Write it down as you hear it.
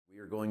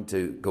Going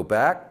to go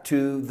back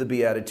to the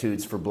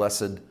Beatitudes for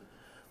blessed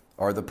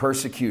are the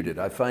persecuted.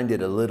 I find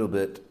it a little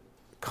bit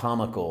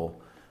comical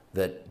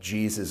that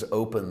Jesus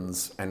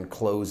opens and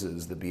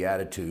closes the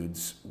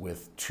Beatitudes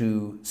with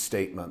two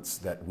statements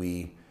that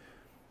we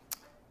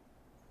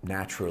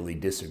naturally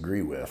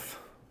disagree with.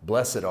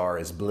 Blessed are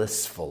is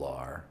blissful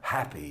are,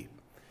 happy.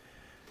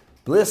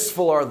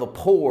 Blissful are the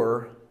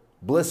poor,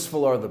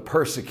 blissful are the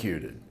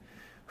persecuted.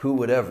 Who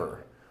would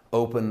ever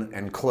open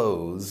and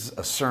close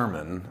a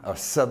sermon, a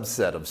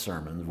subset of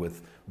sermons,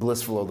 with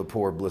blissful are the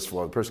poor, blissful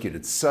are the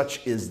persecuted?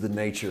 Such is the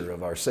nature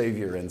of our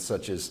Savior, and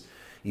such is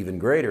even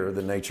greater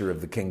the nature of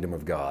the kingdom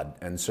of God.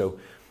 And so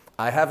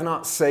I have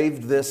not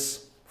saved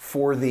this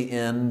for the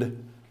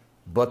end,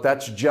 but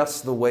that's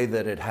just the way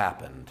that it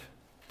happened.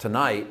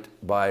 Tonight,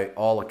 by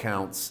all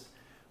accounts,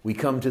 we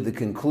come to the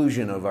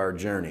conclusion of our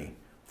journey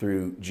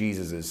through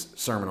Jesus'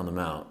 Sermon on the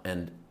Mount.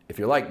 And if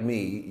you're like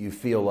me, you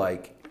feel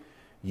like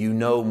you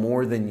know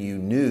more than you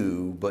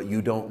knew, but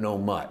you don't know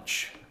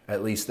much.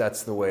 At least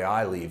that's the way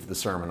I leave the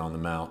Sermon on the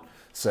Mount,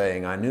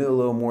 saying I knew a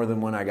little more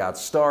than when I got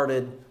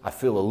started. I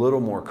feel a little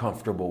more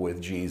comfortable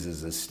with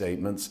Jesus'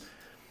 statements,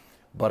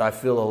 but I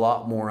feel a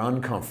lot more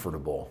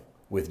uncomfortable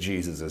with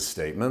Jesus'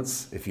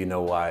 statements, if you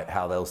know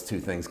how those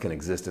two things can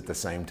exist at the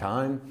same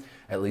time.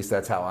 At least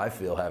that's how I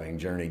feel, having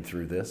journeyed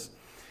through this.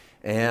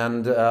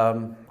 And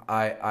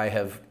I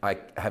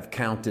have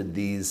counted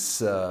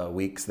these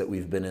weeks that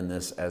we've been in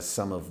this as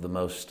some of the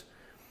most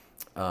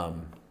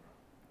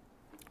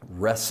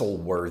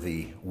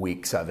wrestle-worthy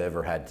weeks I've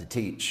ever had to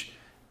teach,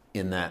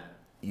 in that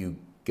you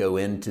go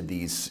into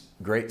these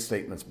great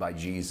statements by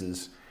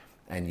Jesus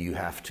and you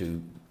have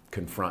to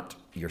confront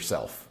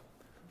yourself.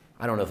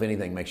 I don't know if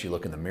anything makes you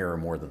look in the mirror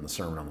more than the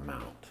Sermon on the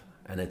Mount.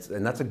 And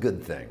that's a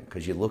good thing,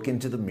 because you look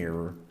into the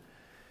mirror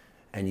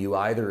and you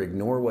either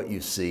ignore what you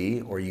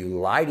see, or you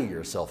lie to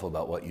yourself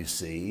about what you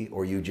see,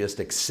 or you just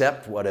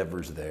accept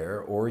whatever's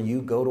there, or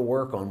you go to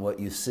work on what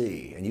you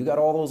see. And you got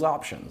all those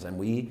options, and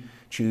we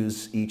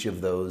choose each of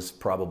those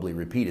probably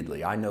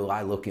repeatedly. I know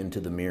I look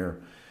into the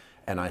mirror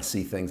and I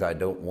see things I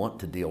don't want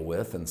to deal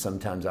with, and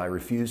sometimes I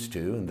refuse to,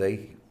 and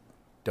they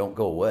don't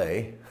go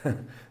away.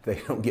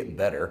 They don't get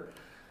better.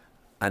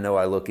 I know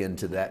I look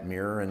into that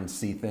mirror and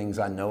see things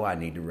I know I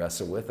need to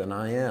wrestle with, and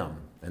I am.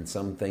 And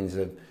some things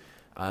that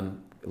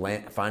I'm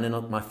finding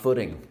up my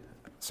footing,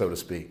 so to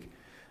speak.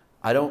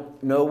 I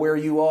don't know where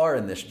you are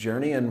in this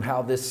journey and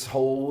how this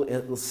whole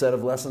set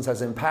of lessons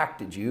has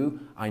impacted you.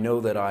 I know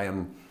that I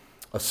am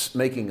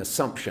making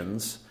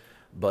assumptions,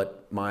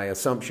 but my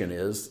assumption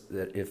is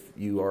that if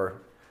you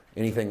are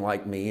anything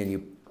like me, and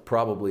you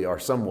probably are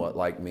somewhat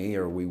like me,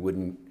 or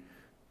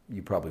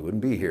you probably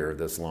wouldn't be here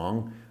this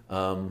long,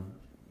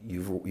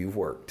 you've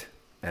worked.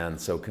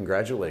 And so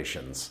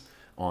congratulations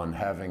on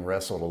having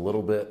wrestled a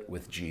little bit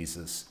with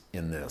Jesus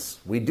in this.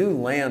 We do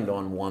land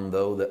on one,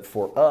 though, that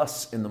for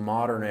us in the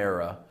modern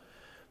era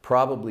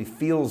probably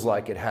feels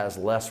like it has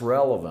less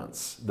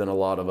relevance than a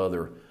lot of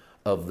other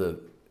of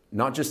the,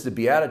 not just the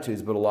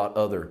Beatitudes, but a lot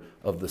other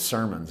of the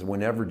sermons.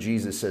 Whenever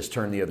Jesus says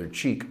turn the other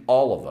cheek,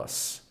 all of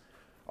us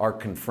are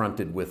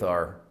confronted with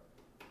our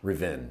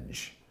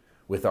revenge,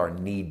 with our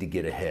need to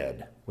get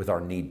ahead, with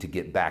our need to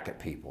get back at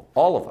people.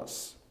 All of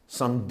us.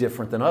 Some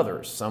different than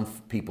others. Some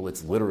people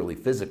it's literally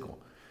physical.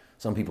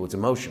 Some people it's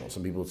emotional.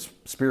 Some people it's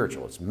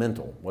spiritual. It's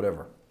mental,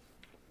 whatever.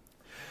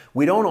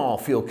 We don't all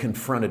feel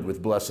confronted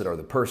with blessed are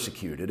the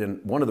persecuted.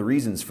 And one of the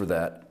reasons for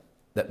that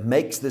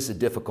makes this a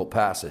difficult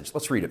passage.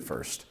 Let's read it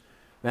first.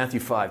 Matthew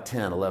 5,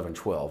 10, 11,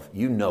 12.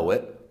 You know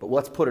it, but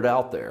let's put it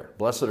out there.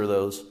 Blessed are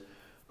those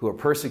who are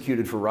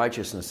persecuted for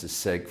righteousness'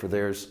 sake, for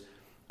theirs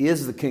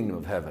is the kingdom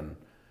of heaven.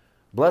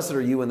 Blessed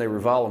are you when they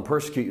revile and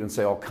persecute you and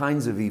say all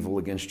kinds of evil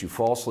against you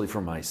falsely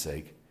for my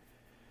sake.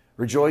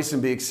 Rejoice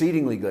and be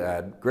exceedingly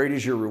glad. Great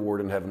is your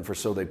reward in heaven, for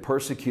so they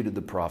persecuted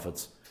the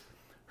prophets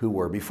who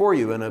were before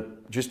you. And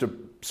just a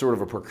sort of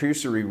a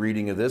precursory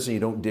reading of this, and you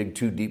don't dig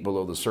too deep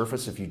below the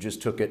surface. If you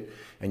just took it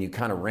and you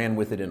kind of ran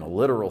with it in a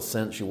literal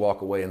sense, you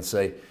walk away and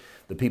say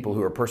the people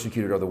who are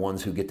persecuted are the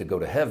ones who get to go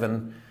to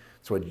heaven.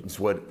 It's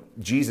what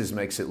Jesus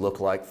makes it look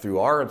like through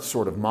our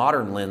sort of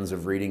modern lens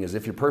of reading, is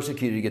if you're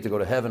persecuted, you get to go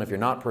to heaven. If you're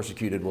not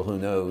persecuted, well, who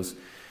knows?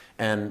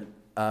 And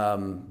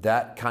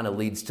that kind of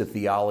leads to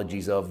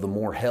theologies of the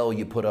more hell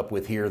you put up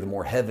with here, the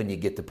more heaven you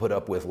get to put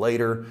up with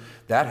later.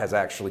 That has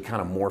actually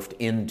kind of morphed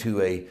into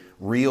a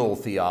real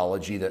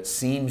theology that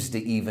seems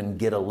to even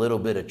get a little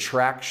bit of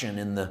traction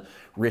in the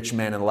rich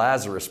man and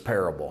Lazarus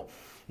parable.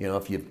 You know,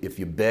 if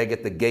you beg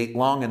at the gate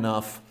long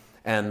enough,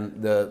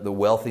 and the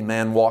wealthy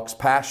man walks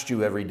past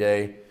you every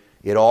day,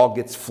 it all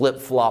gets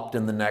flip-flopped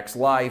in the next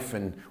life,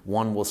 and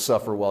one will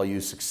suffer while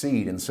you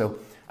succeed. And so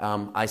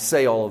I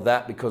say all of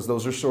that because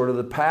those are sort of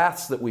the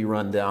paths that we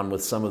run down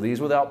with some of these,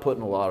 without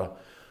putting a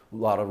lot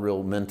lot of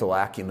real mental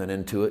acumen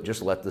into it.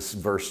 Just let this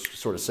verse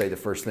sort of say the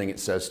first thing it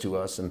says to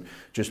us, and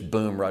just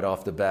boom, right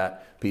off the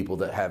bat, people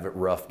that have it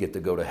rough get to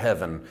go to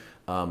heaven.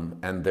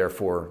 And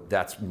therefore,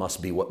 that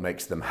must be what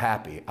makes them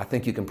happy. I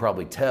think you can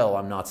probably tell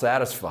I'm not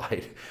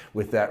satisfied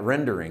with that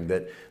rendering,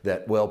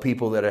 that well,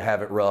 people that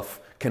have it rough,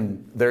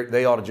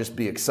 they ought to just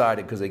be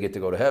excited because they get to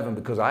go to heaven,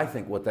 because I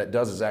think what that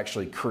does is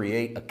actually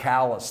create a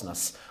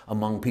callousness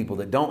among people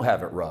that don't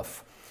have it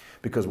rough.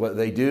 Because what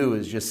they do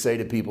is just say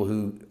to people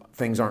who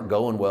things aren't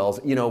going well,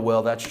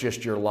 well, that's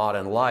just your lot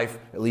in life.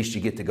 At least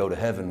you get to go to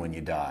heaven when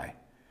you die.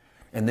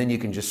 And then you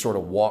can just sort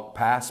of walk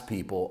past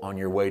people on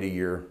your way to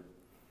your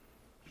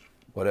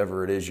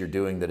whatever it is you're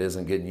doing that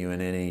isn't getting you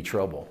in any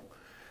trouble,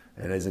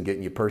 and isn't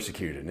getting you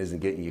persecuted, and isn't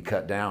getting you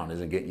cut down,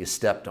 isn't getting you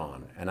stepped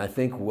on. And I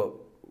think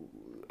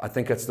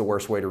that's the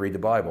worst way to read the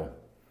Bible,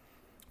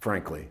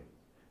 frankly,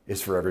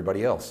 is for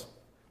everybody else.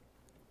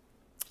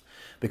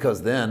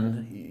 Because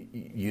then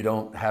you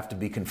don't have to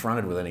be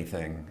confronted with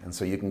anything. And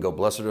so you can go,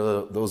 blessed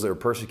are those that are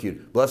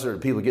persecuted. Blessed are the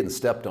people getting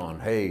stepped on.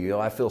 Hey,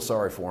 I feel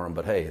sorry for them,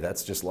 but hey,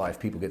 that's just life.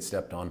 People get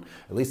stepped on.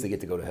 At least they get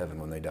to go to heaven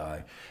when they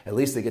die. At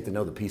least they get to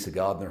know the peace of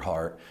God in their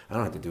heart. I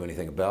don't have to do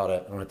anything about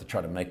it. I don't have to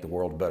try to make the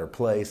world a better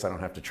place. I don't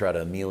have to try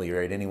to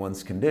ameliorate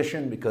anyone's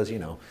condition, because,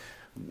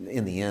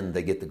 in the end,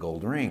 they get the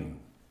gold ring.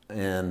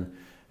 And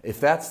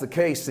if that's the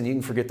case, then you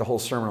can forget the whole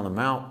Sermon on the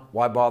Mount.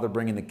 Why bother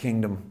bringing the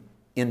kingdom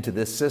into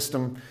this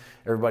system?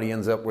 Everybody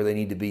ends up where they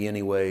need to be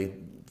anyway.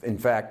 In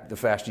fact, the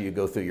faster you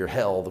go through your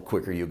hell, the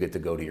quicker you get to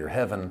go to your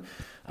heaven.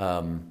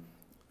 No,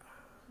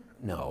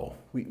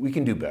 we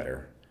can do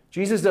better.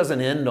 Jesus doesn't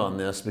end on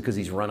this because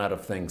he's run out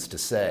of things to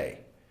say.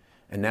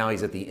 And now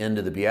he's at the end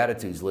of the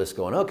Beatitudes list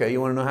going, okay,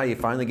 you want to know how you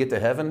finally get to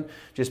heaven?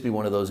 Just be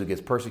one of those who gets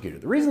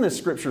persecuted. The reason this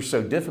scripture is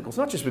so difficult is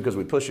not just because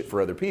we push it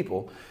for other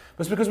people,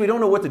 but it's because we don't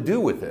know what to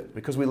do with it.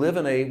 Because we live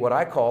in what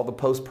I call the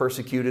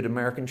post-persecuted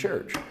American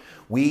church.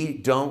 We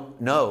don't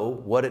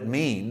know what it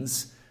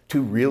means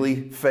to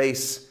really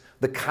face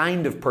the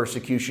kind of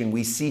persecution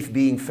we see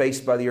being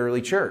faced by the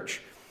early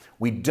church.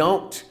 We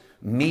don't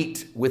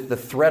meet with the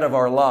threat of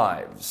our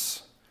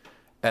lives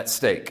at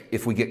stake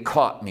if we get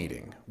caught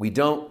meeting. We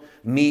don't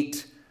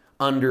meet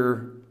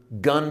under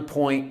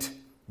gunpoint,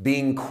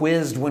 being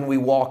quizzed when we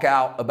walk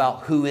out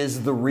about who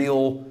is the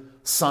real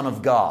Son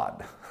of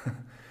God.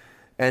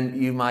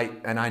 And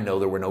I know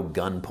there were no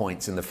gun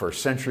points in the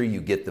first century. You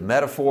get the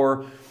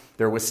metaphor.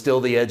 There was still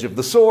the edge of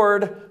the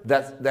sword.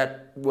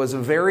 That was a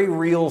very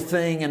real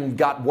thing, and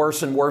got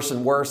worse and worse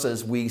and worse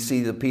as we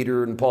see the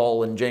Peter and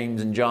Paul and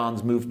James and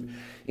John's moved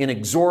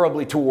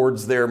inexorably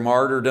towards their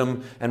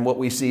martyrdom. And what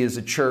we see is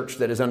a church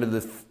that is under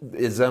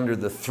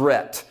the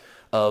threat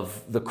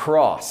of the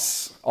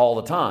cross all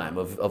the time,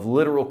 of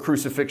literal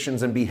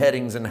crucifixions and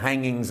beheadings and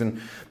hangings and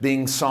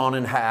being sawn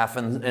in half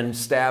and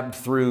stabbed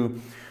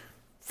through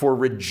for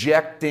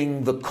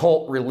rejecting the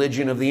cult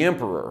religion of the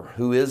emperor.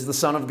 Who is the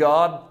Son of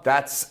God?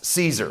 That's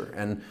Caesar.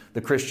 And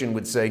the Christian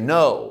would say,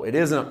 no, it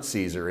isn't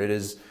Caesar. It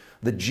is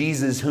the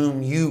Jesus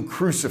whom you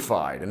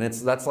crucified. And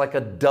that's like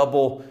a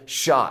double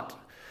shot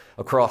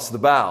across the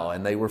bow.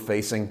 And they were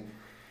facing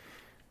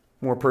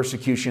more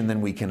persecution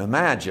than we can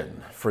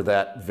imagine for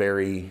that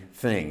very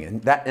thing.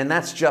 And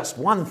that's just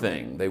one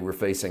thing they were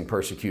facing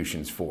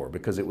persecutions for,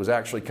 because it was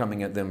actually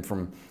coming at them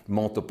from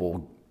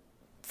multiple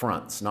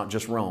fronts, not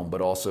just Rome,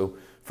 but also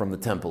from the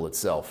temple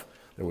itself.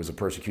 There was a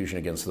persecution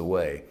against the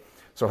way.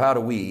 So how do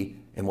we,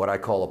 in what I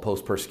call a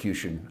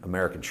post-persecution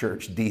American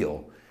church,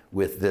 deal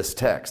with this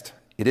text?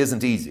 It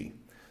isn't easy.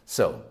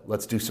 So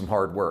let's do some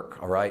hard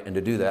work, all right? And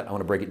to do that, I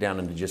want to break it down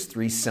into just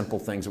 3 simple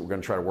things that we're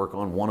going to try to work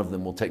on. One of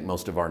them will take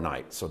most of our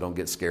night, so don't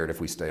get scared if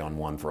we stay on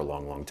one for a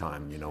long, long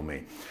time. You know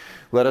me.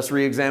 Let us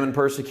re-examine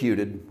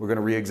persecuted. We're going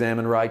to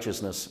re-examine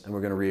righteousness, and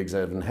we're going to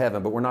re-examine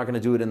heaven. But we're not going to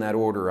do it in that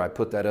order. I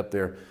put that up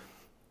there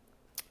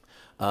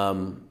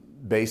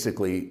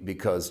basically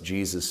because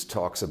Jesus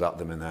talks about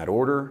them in that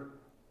order,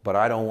 but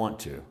I don't want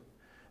to.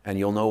 And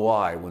you'll know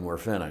why when we're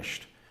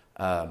finished.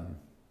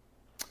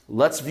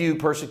 Let's view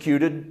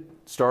persecuted,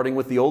 starting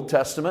with the Old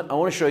Testament. I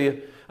want to show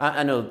you,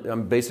 I know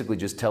I'm basically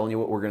just telling you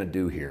what we're going to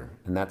do here.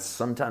 And that's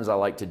sometimes I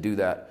like to do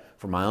that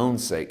for my own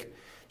sake,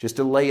 just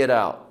to lay it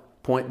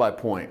out point by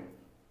point.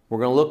 We're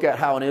going to look at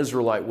how an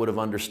Israelite would have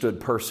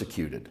understood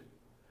persecuted.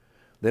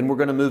 Then we're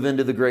going to move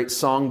into the great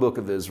songbook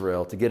of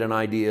Israel to get an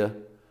idea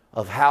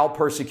of how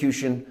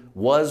persecution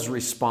was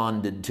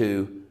responded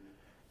to.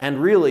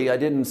 And really, I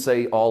didn't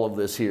say all of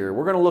this here.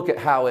 We're going to look at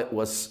how it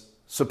was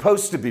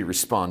supposed to be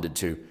responded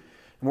to.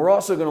 And we're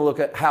also going to look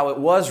at how it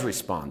was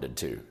responded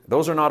to.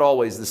 Those are not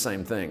always the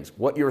same things.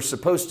 What you're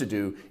supposed to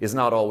do is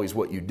not always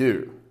what you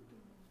do,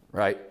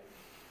 right?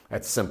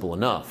 That's simple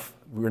enough.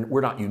 We're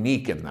not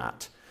unique in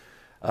that.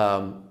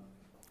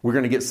 We're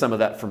going to get some of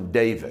that from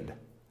David.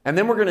 And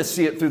then we're going to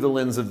see it through the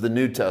lens of the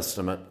New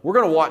Testament. We're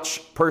going to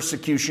watch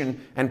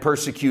persecution and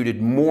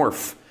persecuted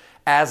morph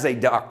as a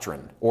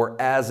doctrine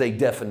or as a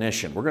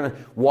definition. We're going to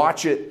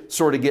watch it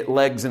sort of get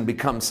legs and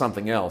become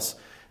something else.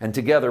 And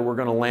together we're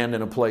going to land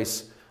in a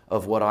place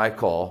of what I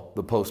call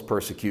the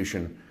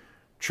post-persecution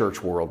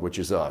church world, which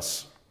is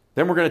us.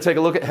 Then we're going to take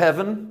a look at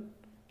heaven.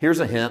 Here's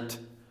a hint.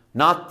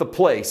 Not the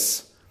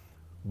place,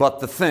 but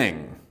the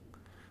thing.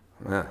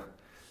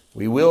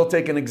 We will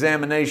take an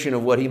examination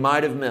of what he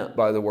might have meant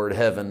by the word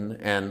heaven.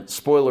 And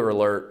spoiler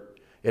alert,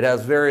 it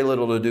has very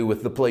little to do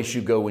with the place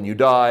you go when you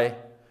die.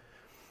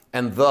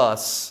 And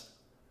thus,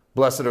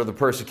 blessed are the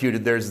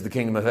persecuted, theirs is the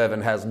kingdom of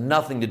heaven, has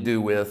nothing to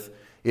do with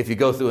if you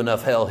go through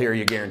enough hell here,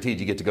 you're guaranteed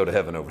you get to go to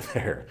heaven over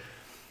there.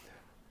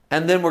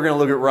 And then we're going to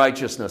look at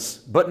righteousness,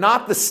 but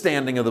not the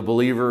standing of the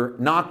believer.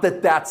 Not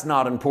that that's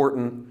not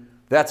important.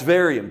 That's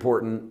very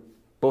important.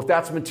 But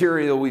that's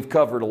material we've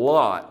covered a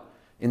lot.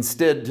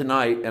 Instead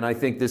tonight, and I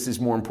think this is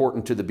more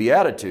important to the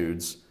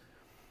Beatitudes,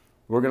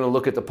 we're going to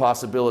look at the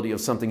possibility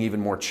of something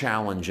even more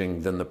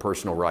challenging than the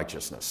personal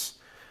righteousness.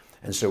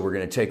 And so we're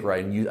going to take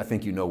I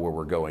think you know where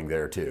we're going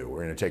there too.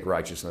 We're going to take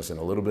righteousness in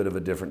a little bit of a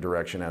different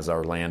direction as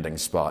our landing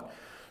spot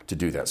to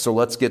do that. So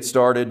let's get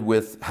started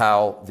with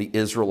how the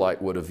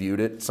Israelite would have viewed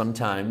it.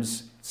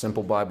 Sometimes,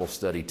 simple Bible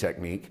study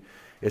technique.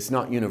 It's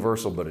not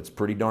universal, but it's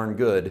pretty darn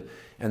good.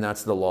 And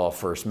that's the law of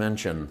first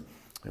mention.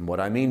 And what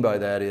I mean by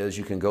that is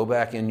you can go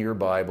back in your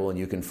Bible and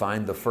you can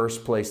find the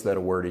first place that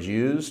a word is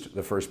used,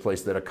 the first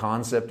place that a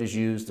concept is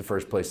used, the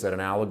first place that an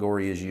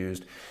allegory is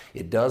used.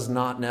 It does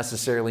not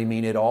necessarily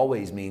mean it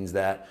always means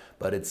that,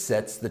 but it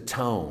sets the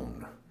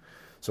tone.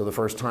 So the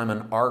first time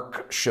an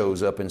ark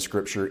shows up in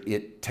Scripture,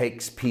 it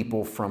takes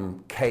people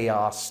from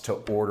chaos to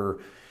order.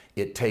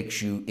 It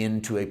takes you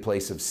into a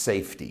place of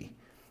safety.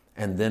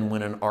 And then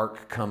when an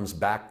ark comes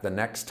back the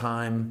next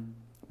time,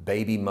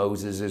 baby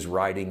Moses is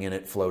riding in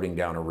it, floating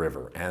down a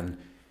river. And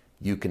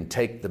you can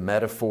take the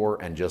metaphor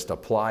and just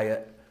apply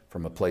it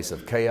from a place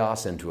of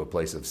chaos into a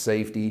place of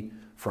safety,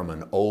 from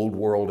an old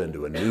world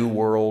into a new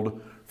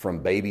world, from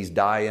babies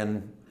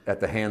dying at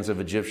the hands of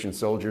Egyptian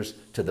soldiers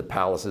to the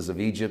palaces of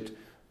Egypt.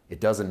 It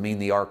doesn't mean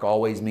the ark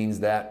always means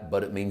that,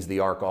 but it means the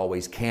ark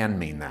always can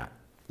mean that.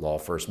 Law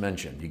first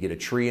mentioned. You get a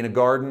tree in a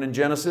garden in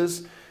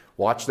Genesis,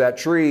 watch that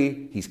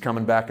tree. He's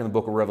coming back in the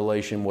book of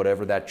Revelation,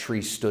 whatever that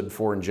tree stood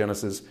for in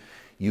Genesis.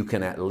 You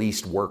can at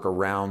least work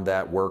around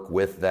that, work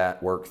with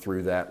that, work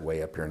through that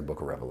way up here in the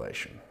book of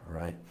Revelation. All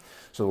right?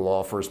 So the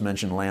law first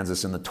mentioned lands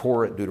us in the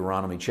Torah at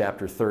Deuteronomy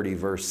chapter 30,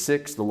 verse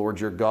 6. The Lord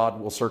your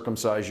God will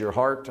circumcise your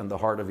heart and the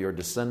heart of your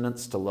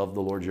descendants to love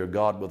the Lord your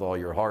God with all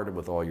your heart and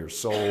with all your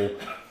soul,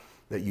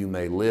 that you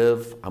may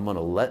live. I'm going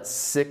to let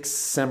 6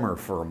 simmer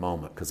for a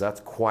moment because that's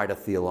quite a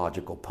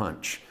theological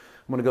punch.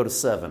 I'm going to go to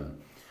 7.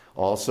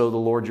 Also, the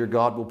Lord your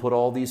God will put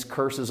all these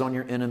curses on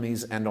your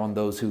enemies and on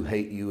those who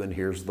hate you. And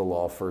here's the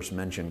law first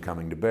mentioned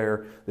coming to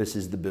bear. This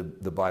is the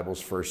Bible's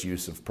first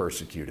use of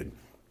persecuted.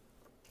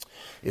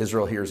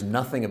 Israel hears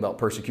nothing about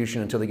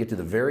persecution until they get to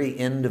the very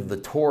end of the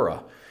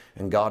Torah.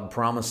 And God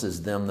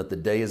promises them that the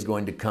day is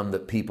going to come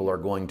that people are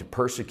going to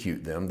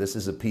persecute them. This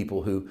is a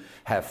people who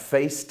have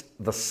faced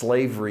the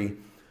slavery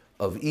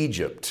of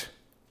Egypt.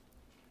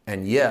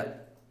 And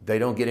yet, they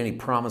don't get any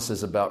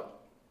promises about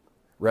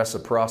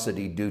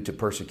reciprocity due to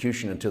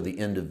persecution until the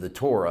end of the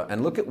Torah.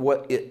 And look at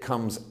what it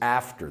comes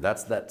after.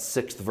 That's that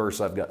 6th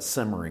verse I've got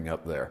simmering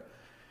up there.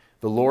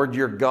 The Lord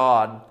your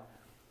God,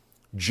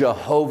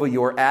 Jehovah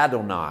your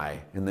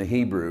Adonai in the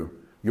Hebrew,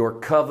 your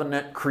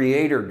covenant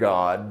creator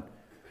God,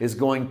 is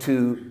going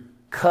to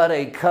cut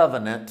a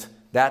covenant.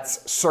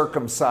 That's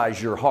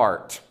circumcise your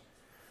heart.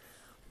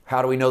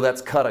 How do we know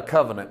that's cut a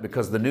covenant?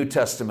 Because the New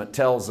Testament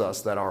tells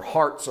us that our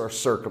hearts are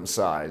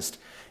circumcised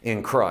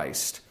in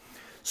Christ.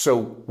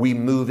 So we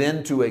move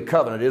into a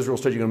covenant. Israel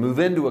said you're going to move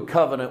into a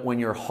covenant when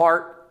your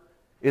heart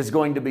is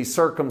going to be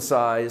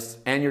circumcised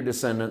and your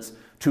descendants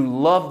to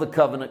love the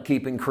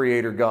covenant-keeping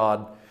Creator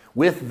God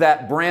with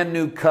that brand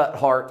new cut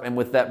heart and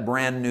with that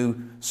brand new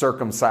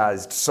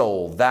circumcised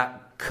soul.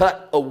 That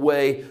cut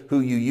away who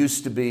you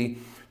used to be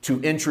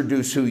to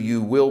introduce who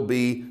you will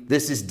be.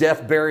 This is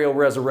death, burial,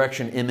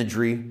 resurrection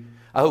imagery.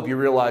 I hope you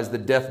realize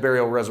that death,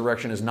 burial,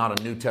 resurrection is not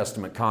a New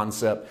Testament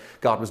concept.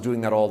 God was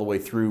doing that all the way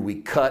through.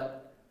 We cut,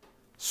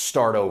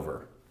 start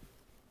over.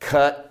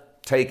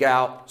 Cut, take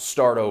out,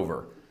 start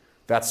over.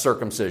 That's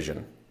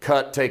circumcision.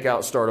 Cut, take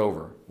out, start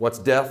over. What's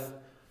death?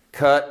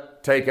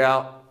 Cut, take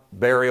out,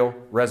 burial,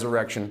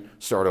 resurrection,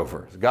 start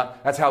over.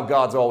 That's how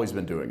God's always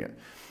been doing it.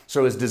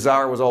 So his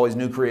desire was always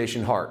new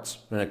creation hearts.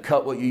 We're going to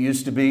cut what you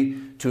used to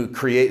be to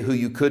create who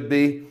you could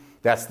be.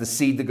 That's the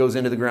seed that goes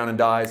into the ground and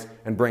dies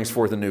and brings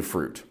forth a new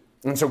fruit.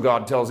 And so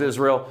God tells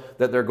Israel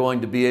that they're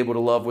going to be able to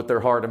love with their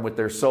heart and with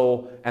their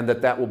soul, and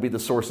that will be the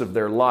source of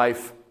their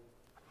life.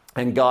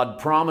 And God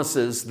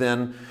promises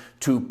then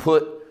to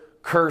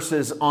put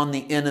curses on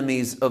the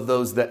enemies of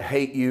those that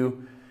hate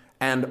you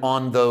and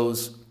on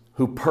those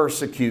who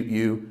persecute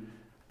you.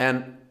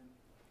 And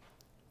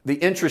the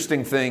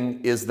interesting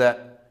thing is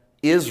that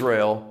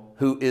Israel,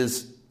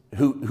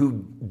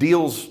 who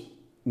deals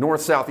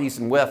north, south, east,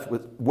 and west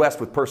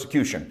with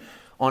persecution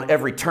on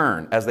every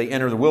turn as they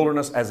enter the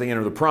wilderness, as they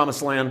enter the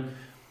promised land.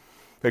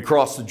 They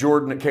cross the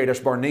Jordan at Kadesh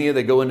Barnea.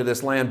 They go into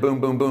this land,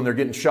 boom, boom, boom. They're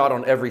getting shot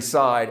on every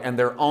side. And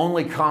their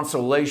only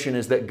consolation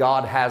is that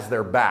God has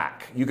their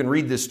back. You can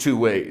read this 2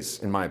 ways,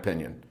 in my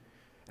opinion.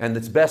 And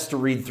it's best to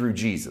read through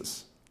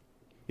Jesus.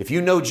 If you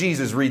know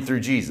Jesus, read through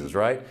Jesus,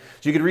 right?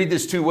 So you could read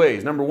this two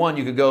ways. Number one,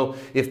 you could go,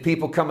 if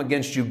people come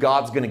against you,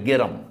 God's going to get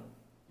them.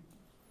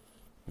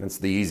 That's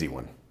the easy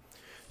one.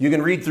 You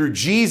can read through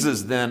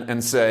Jesus then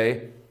and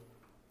say,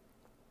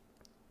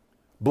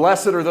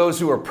 blessed are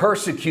those who are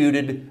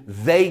persecuted.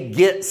 They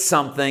get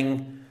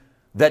something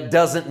that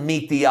doesn't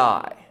meet the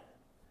eye.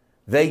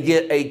 They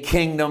get a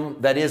kingdom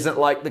that isn't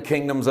like the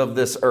kingdoms of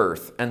this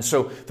earth. And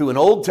so through an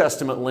Old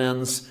Testament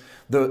lens,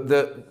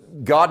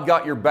 God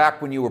got your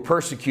back when you were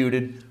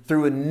persecuted.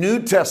 Through a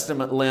New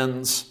Testament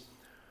lens,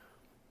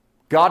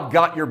 God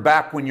got your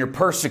back when you're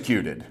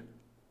persecuted.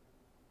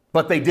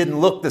 But they didn't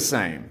look the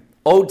same.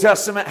 Old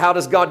Testament, how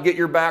does God get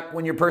your back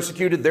when you're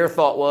persecuted? Their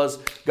thought was,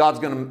 God's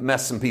going to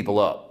mess some people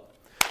up.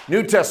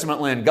 New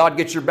Testament lens, God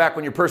gets your back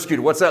when you're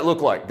persecuted. What's that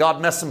look like?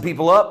 God messed some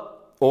people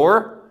up?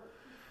 Or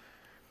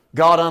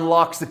God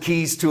unlocks the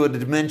keys to a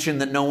dimension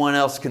that no one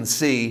else can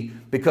see,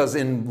 because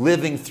in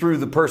living through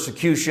the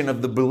persecution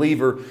of the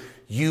believer,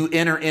 you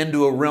enter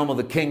into a realm of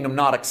the kingdom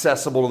not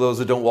accessible to those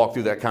that don't walk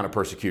through that kind of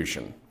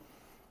persecution.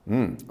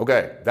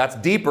 Okay, that's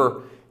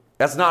deeper.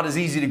 That's not as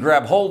easy to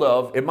grab hold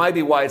of. It might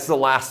be why it's the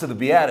last of the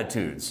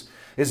Beatitudes.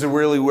 Is it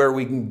really where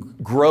we can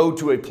grow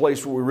to a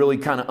place where we really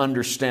kind of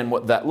understand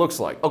what that looks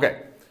like?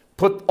 Okay.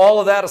 Put all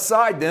of that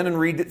aside then and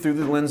read it through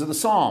the lens of the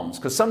Psalms,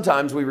 because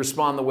sometimes we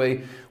respond the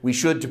way we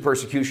should to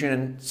persecution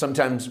and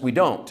sometimes we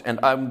don't.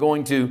 And I'm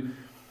going to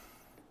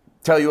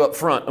tell you up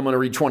front, I'm going to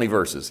read 20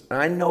 verses.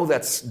 I know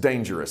that's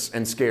dangerous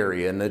and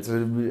scary, and it's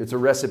a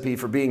recipe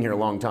for being here a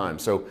long time.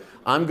 So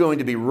I'm going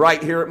to be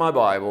right here at my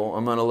Bible.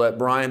 I'm going to let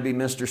Brian be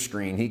Mr.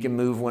 Screen. He can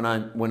move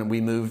when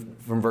we move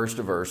from verse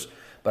to verse.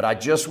 But I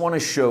just want to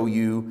show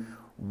you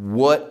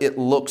what it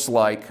looks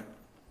like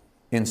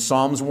in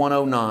Psalms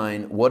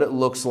 109, what it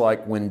looks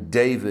like when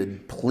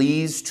David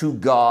pleads to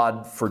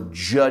God for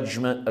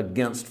judgment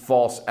against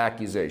false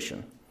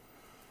accusation.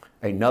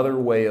 Another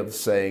way of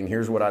saying,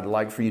 here's what I'd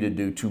like for you to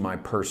do to my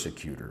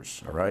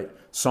persecutors, all right?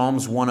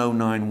 Psalms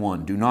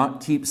 109:1. Do not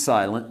keep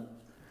silent,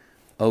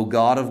 O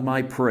God of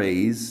my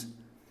praise,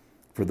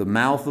 for the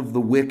mouth of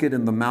the wicked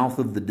and the mouth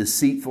of the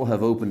deceitful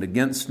have opened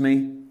against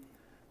me.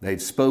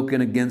 They've spoken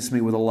against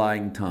me with a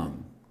lying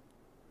tongue.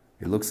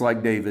 It looks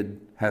like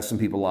David has some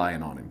people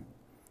lying on him.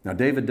 Now,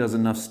 David does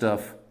enough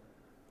stuff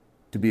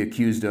to be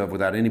accused of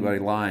without anybody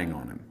lying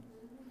on him.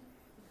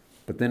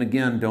 But then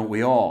again, don't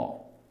we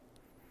all?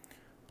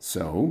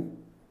 So,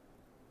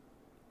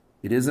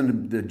 it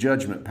isn't the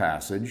judgment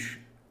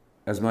passage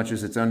as much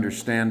as it's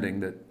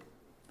understanding that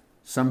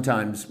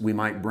sometimes we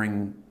might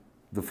bring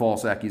the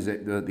false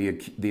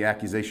the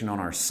accusation on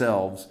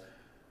ourselves,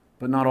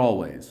 but not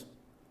always.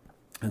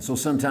 And so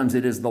sometimes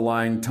it is the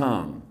lying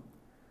tongue.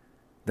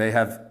 They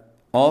have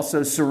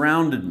also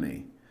surrounded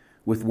me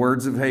with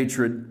words of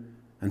hatred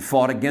and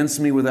fought against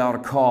me without a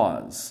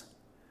cause.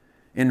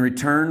 In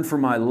return for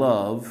my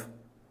love,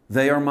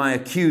 they are my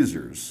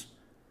accusers,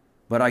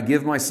 but I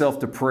give myself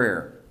to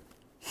prayer.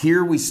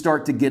 Here we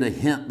start to get a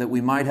hint that we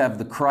might have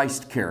the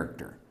Christ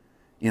character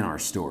in our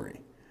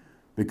story,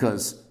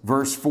 because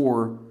verse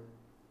 4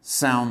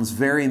 sounds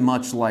very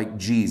much like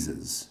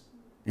Jesus.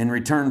 In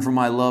return for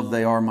my love,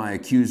 they are my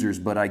accusers,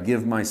 but I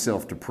give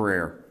myself to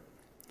prayer.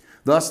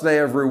 Thus they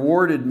have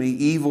rewarded me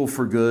evil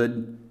for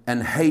good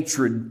and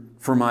hatred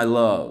for my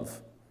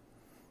love.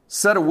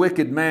 Set a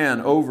wicked man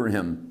over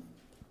him.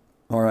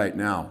 All right,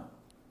 now,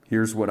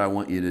 here's what I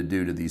want you to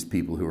do to these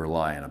people who are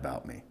lying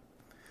about me.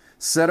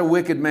 Set a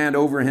wicked man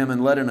over him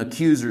and let an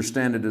accuser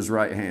stand at his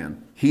right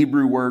hand.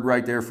 Hebrew word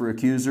right there for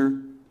accuser.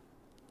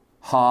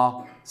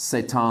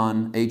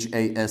 Ha-Satan,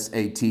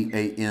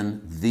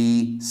 H-A-S-A-T-A-N,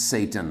 the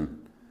Satan.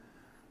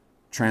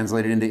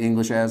 Translated into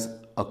English as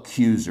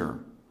accuser.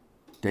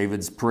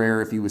 David's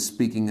prayer, if he was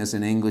speaking this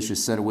in English,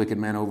 is set a wicked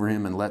man over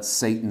him and let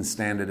Satan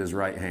stand at his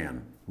right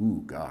hand.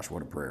 Ooh, gosh,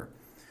 what a prayer.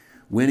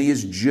 When he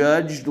is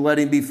judged, let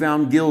him be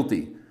found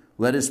guilty.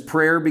 Let his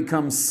prayer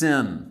become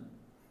sin.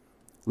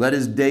 Let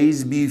his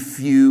days be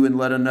few and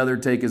let another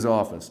take his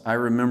office. I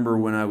remember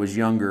when I was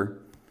younger,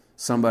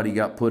 somebody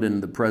got put in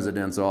the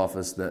president's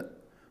office that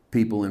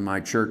people in my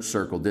church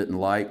circle didn't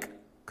like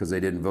because they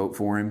didn't vote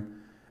for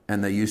him.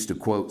 And they used to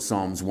quote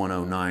Psalms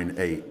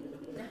 109:8.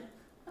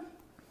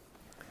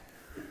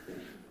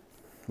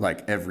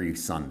 Like every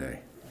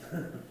Sunday.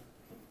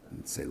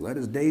 And say, let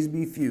his days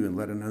be few and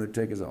let another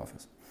take his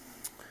office.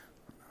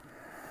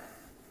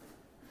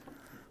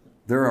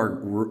 There are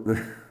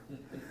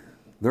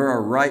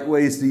right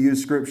ways to use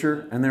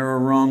Scripture and there are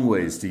wrong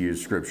ways to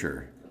use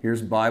Scripture.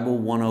 Here's Bible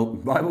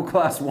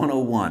Class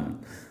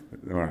 101.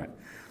 All right.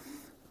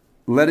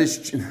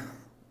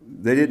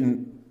 They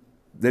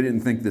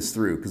didn't think this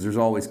through because there's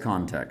always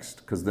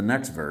context. Because the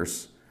next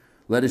verse,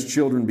 let his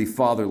children be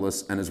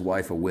fatherless and his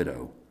wife a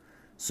widow.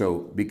 So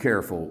be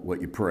careful what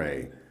you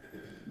pray,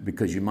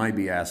 because you might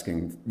be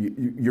asking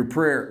your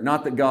prayer,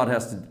 not that God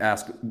has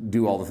to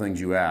do all the things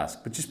you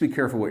ask, but just be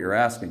careful what you're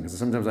asking, because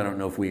sometimes I don't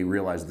know if we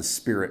realize the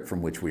spirit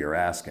from which we are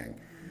asking.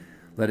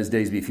 Let his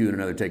days be few and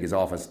another take his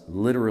office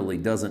literally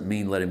doesn't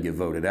mean let him get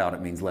voted out.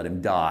 It means let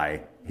him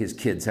die. His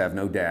kids have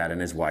no dad and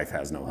his wife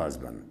has no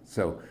husband.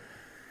 So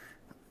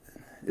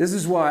This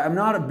is why I'm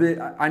not a bit,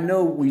 I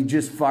know we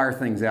just fire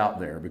things out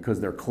there because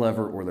they're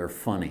clever or they're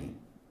funny,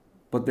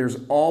 but there's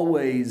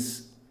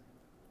always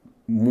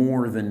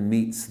more than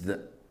meets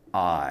the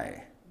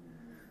eye.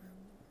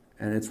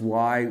 And it's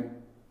why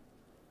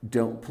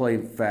don't play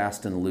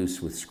fast and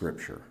loose with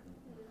Scripture.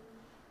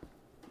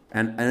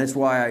 And it's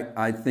why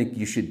I think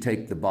you should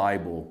take the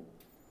Bible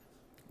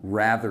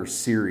rather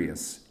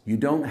serious. You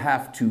don't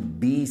have to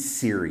be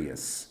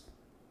serious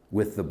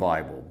with the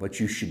Bible, but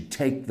you should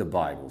take the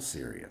Bible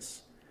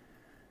serious.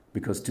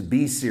 Because to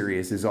be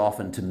serious is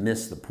often to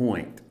miss the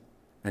point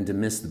and to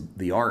miss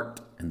the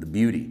art and the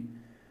beauty.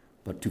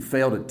 But to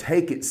fail to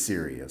take it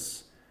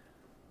serious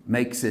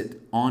makes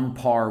it on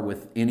par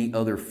with any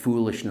other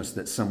foolishness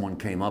that someone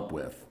came up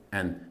with.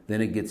 And then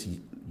it gets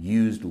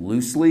used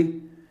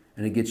loosely,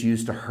 and it gets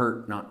used to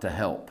hurt, not to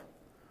help.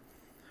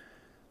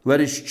 Let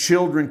his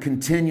children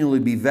continually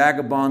be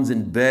vagabonds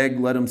and beg.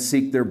 Let them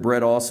seek their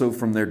bread also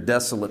from their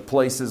desolate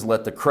places.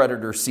 Let the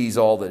creditor seize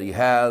all that he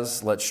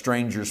has. Let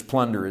strangers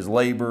plunder his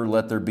labor.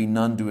 Let there be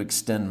none to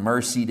extend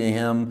mercy to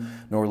him,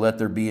 nor let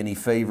there be any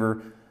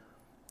favor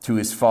to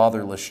his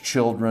fatherless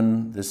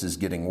children. This is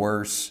getting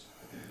worse.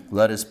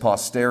 Let his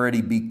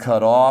posterity be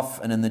cut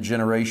off, and in the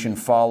generation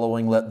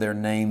following, let their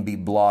name be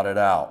blotted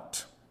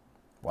out.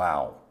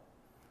 Wow.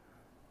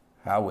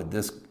 How would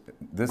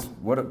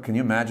what can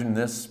you imagine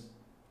this?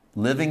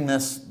 Living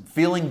this,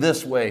 feeling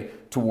this way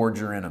towards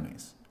your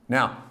enemies.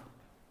 Now,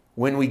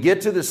 when we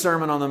get to the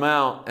Sermon on the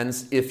Mount, and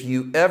if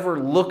you ever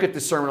look at the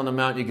Sermon on the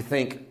Mount, you can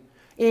think,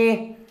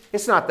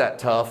 it's not that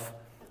tough.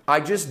 I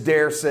just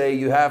dare say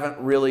you haven't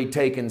really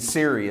taken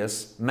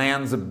serious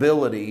man's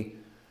ability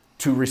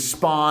to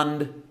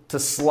respond to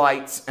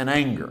slights and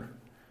anger.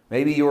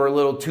 Maybe you're a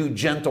little too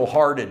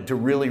gentle-hearted to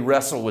really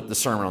wrestle with the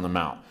Sermon on the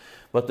Mount.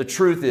 But the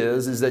truth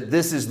is that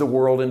this is the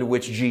world into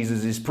which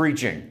Jesus is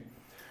preaching.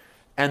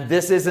 And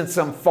this isn't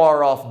some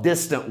far-off,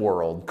 distant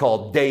world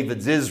called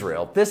David's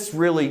Israel. This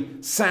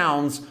really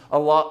sounds a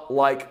lot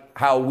like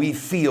how we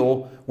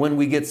feel when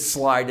we get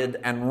slighted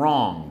and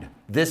wronged.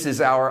 This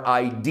is our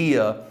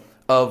idea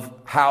of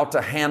how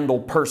to handle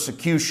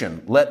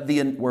persecution. Where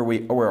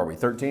are we?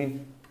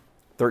 13,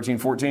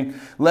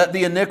 14. Let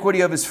the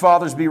iniquity of his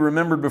fathers be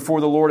remembered before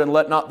the Lord, and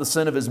let not the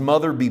sin of his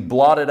mother be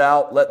blotted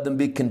out. Let them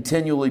be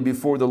continually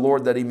before the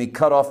Lord, that he may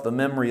cut off the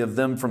memory of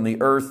them from the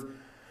earth,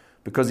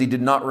 because he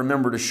did not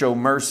remember to show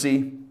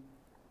mercy,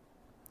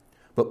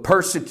 but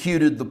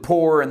persecuted the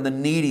poor and the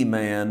needy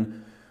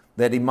man,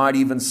 that he might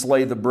even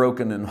slay the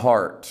broken in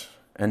heart.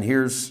 And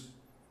here's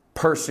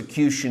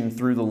persecution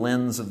through the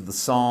lens of the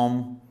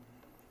psalm.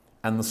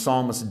 And the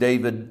psalmist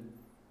David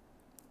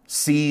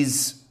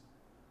sees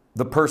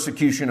the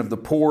persecution of the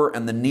poor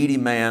and the needy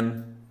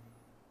man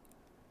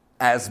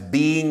as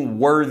being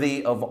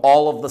worthy of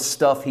all of the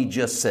stuff he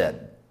just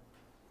said.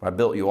 I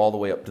built you all the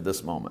way up to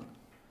this moment.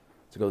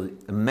 So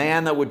a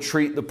man that would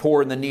treat the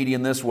poor and the needy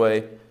in this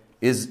way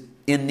is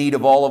in need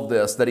of all of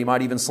this, that he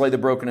might even slay the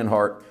broken in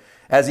heart.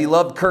 As he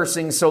loved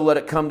cursing, so let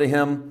it come to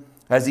him.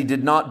 As he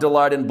did not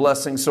delight in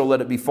blessing, so let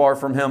it be far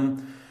from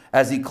him.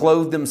 As he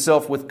clothed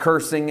himself with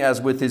cursing, as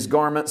with his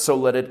garment, so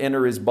let it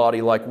enter his body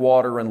like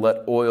water, and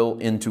let oil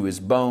into his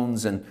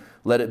bones, and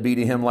let it be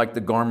to him like the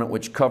garment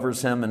which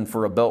covers him, and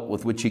for a belt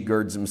with which he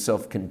girds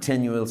himself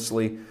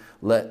continuously.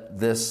 Let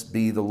this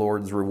be the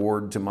Lord's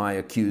reward to my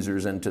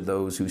accusers and to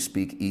those who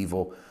speak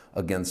evil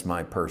against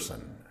my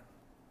person.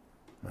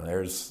 Now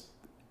there's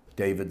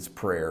David's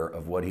prayer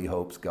of what he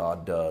hopes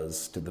God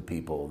does to the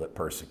people that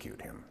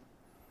persecute him.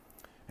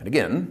 And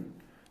again,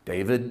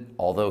 David,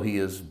 although he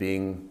is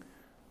being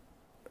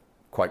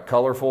quite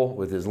colorful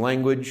with his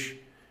language,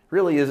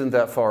 really isn't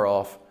that far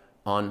off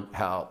on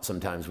how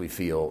sometimes we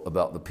feel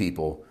about the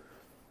people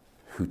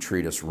who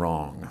treat us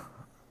wrong.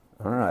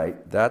 All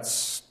right,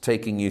 that's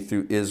taking you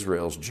through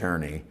Israel's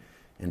journey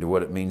into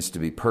what it means to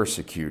be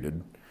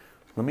persecuted.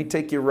 Let me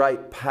take you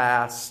right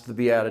past the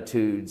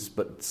Beatitudes,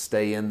 but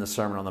stay in the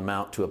Sermon on the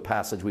Mount to a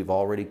passage we've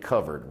already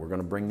covered. We're going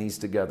to bring these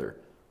together.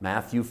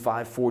 Matthew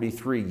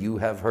 5:43, you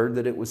have heard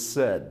that it was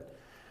said,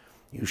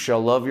 you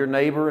shall love your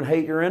neighbor and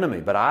hate your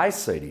enemy. But I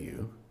say to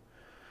you,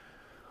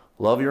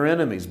 love your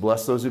enemies,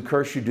 bless those who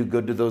curse you, do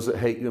good to those that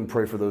hate you, and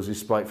pray for those who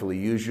spitefully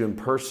use you and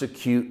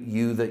persecute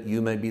you, that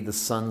you may be the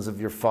sons of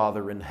your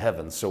Father in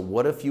heaven. So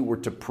what if you were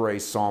to pray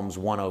Psalms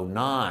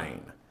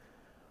 109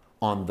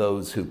 on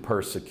those who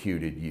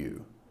persecuted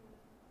you?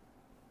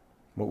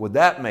 What would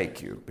that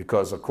make you?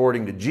 Because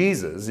according to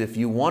Jesus, if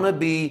you want to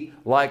be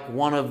like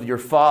one of your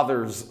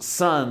Father's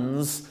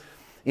sons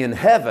in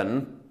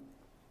heaven,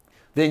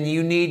 then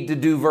you need to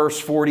do verse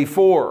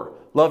 44.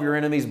 Love your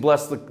enemies,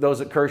 bless those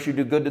that curse you,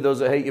 do good to those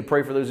that hate you,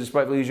 pray for those who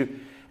spitefully use you,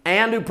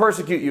 and who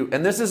persecute you.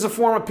 And this is a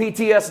form of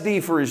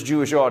PTSD for his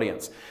Jewish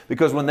audience.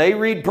 Because when they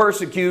read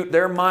persecute,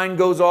 their mind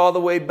goes all the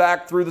way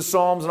back through the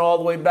Psalms and all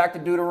the way back to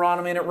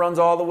Deuteronomy, and it runs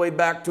all the way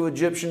back to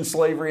Egyptian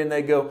slavery, and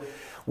they go,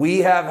 we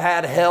have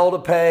had hell to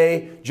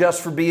pay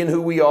just for being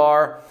who we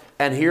are.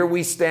 And here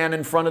we stand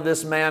in front of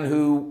this man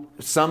who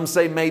some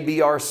say may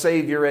be our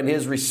Savior, and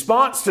his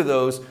response to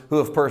those who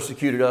have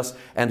persecuted us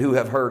and who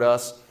have hurt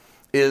us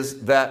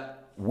is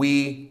that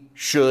we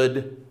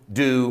should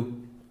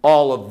do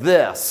all of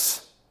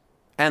this.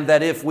 And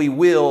that if we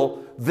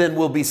will, then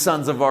we'll be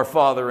sons of our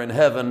Father in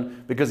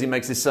heaven, because He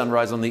makes His sun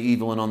rise on the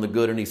evil and on the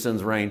good, and He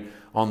sends rain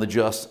on the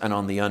just and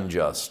on the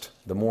unjust.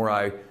 The more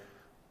I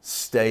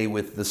stay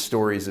with the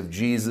stories of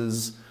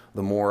Jesus,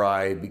 the more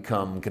I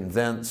become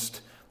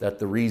convinced that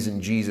the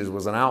reason Jesus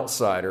was an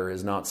outsider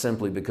is not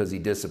simply because He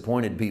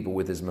disappointed people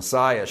with His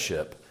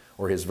messiahship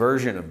or His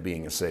version of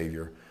being a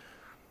Savior,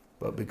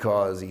 but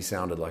because He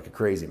sounded like a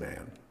crazy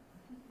man.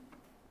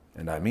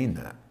 And I mean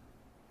that.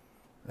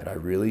 That I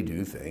really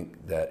do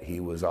think that He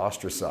was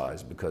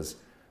ostracized because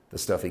the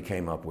stuff He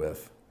came up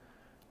with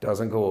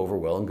doesn't go over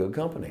well in good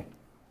company.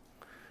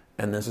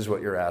 And this is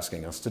what you're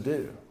asking us to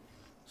do.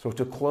 So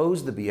to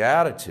close the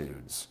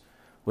Beatitudes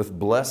with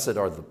blessed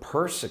are the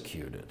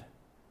persecuted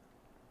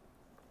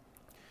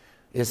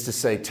is to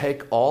say,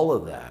 take all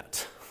of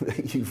that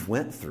you've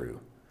went through,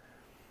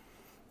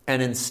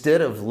 and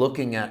instead of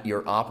looking at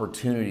your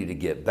opportunity to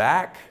get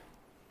back,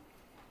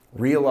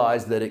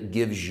 realize that it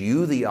gives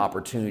you the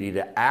opportunity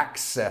to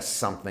access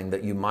something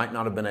that you might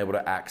not have been able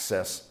to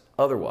access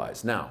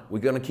otherwise. Now, we're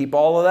going to keep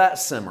all of that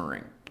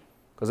simmering,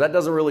 because that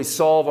doesn't really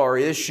solve our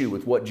issue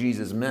with what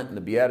Jesus meant in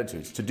the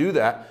Beatitudes. To do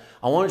that,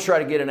 I want to try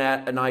to get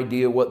an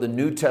idea what the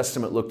New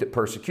Testament looked at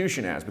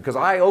persecution as, because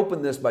I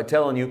opened this by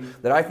telling you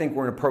that I think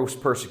we're in a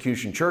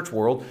post-persecution church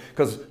world,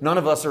 because none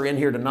of us are in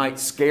here tonight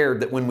scared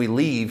that when we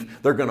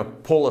leave, they're going to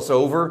pull us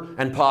over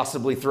and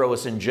possibly throw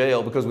us in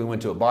jail because we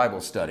went to a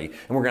Bible study.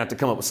 And we're going to have to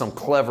come up with some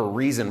clever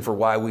reason for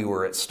why we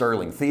were at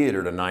Sterling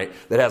Theater tonight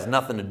that has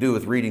nothing to do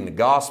with reading the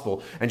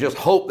gospel, and just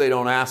hope they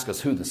don't ask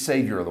us who the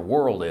Savior of the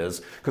world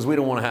is, because we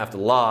don't want to have to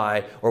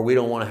lie, or we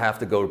don't want to have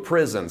to go to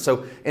prison.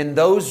 So in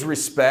those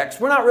respects,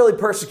 we're not really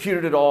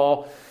persecuted at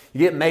all. You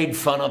get made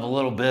fun of a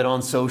little bit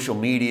on social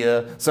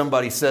media.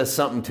 Somebody says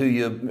something to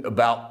you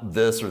about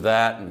this or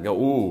that and go,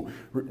 ooh,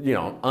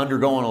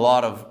 undergoing a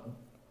lot of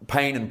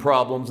pain and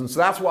problems. And so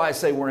that's why I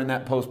say we're in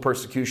that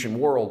post-persecution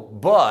world.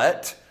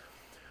 But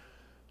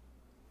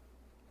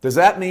does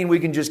that mean we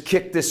can just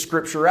kick this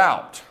scripture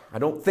out? I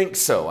don't think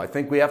so. I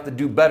think we have to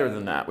do better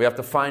than that. We have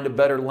to find a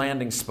better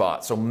landing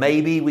spot. So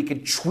maybe we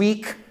could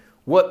tweak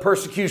what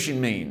persecution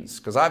means,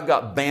 because I've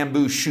got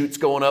bamboo shoots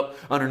going up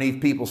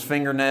underneath people's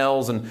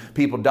fingernails and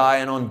people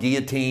dying on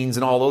guillotines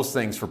and all those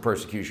things for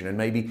persecution, and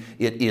maybe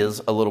it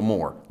is a little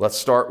more. Let's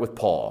start with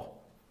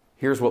Paul.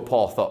 Here's what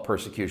Paul thought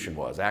persecution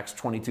was. Acts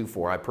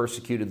 22:4, I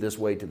persecuted this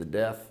way to the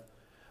death,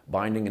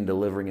 binding and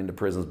delivering into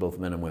prisons both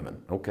men and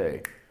women.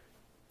 Okay,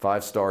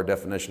 5-star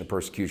definition of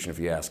persecution if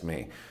you ask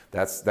me.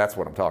 That's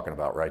what I'm talking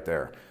about right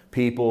there.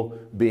 People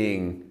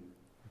being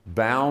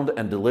bound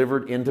and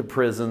delivered into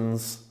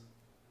prisons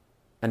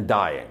and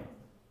dying.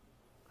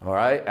 All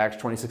right, Acts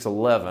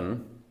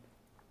 26:11.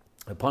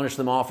 I punished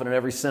them often in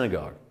every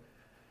synagogue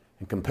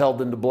and compelled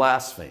them to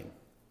blaspheme.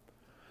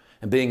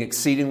 And being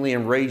exceedingly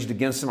enraged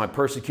against them, I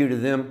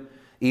persecuted them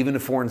even to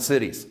foreign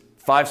cities.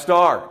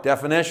 5-star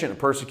definition of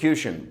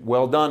persecution.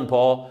 Well done,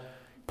 Paul.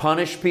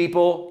 Punish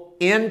people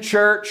in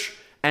church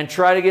and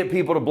try to get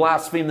people to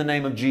blaspheme the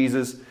name of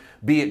Jesus.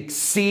 Be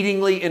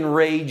exceedingly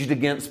enraged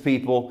against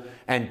people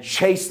and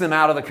chase them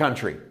out of the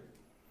country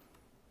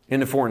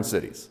into foreign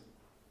cities.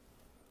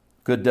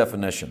 Good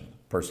definition,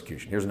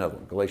 persecution. Here's another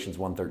one, Galatians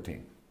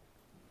 1:13.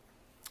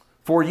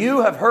 For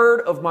you have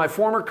heard of my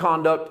former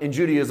conduct in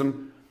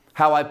Judaism,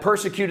 how I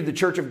persecuted the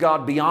church of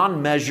God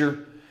beyond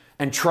measure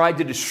and tried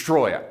to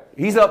destroy it.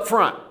 He's up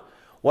front.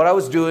 What I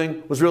was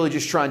doing was really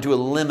just trying to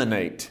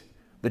eliminate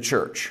the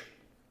church.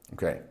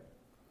 Okay.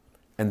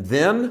 And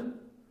then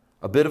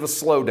a bit of a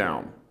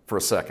slowdown for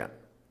a second.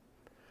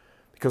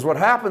 Because what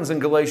happens in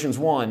Galatians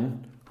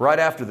 1, right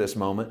after this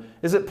moment,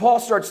 is that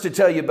Paul starts to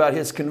tell you about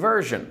his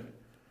conversion.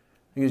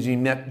 Because he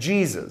met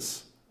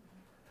Jesus.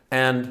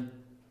 And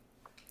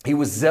he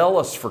was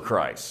zealous for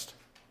Christ.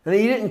 And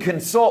he didn't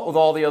consult with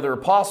all the other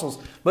apostles,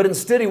 but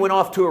instead he went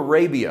off to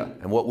Arabia.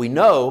 And what we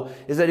know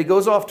is that he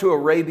goes off to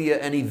Arabia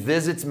and he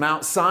visits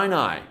Mount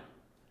Sinai.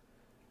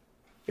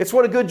 It's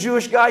what a good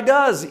Jewish guy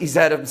does. He's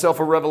had himself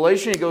a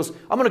revelation. He goes,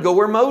 I'm going to go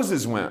where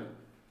Moses went.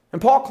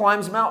 And Paul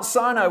climbs Mount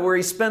Sinai where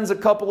he spends a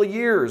couple of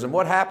years. And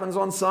what happens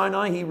on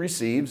Sinai? He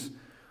receives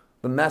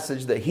the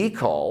message that he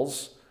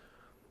calls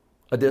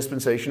a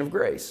dispensation of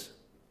grace.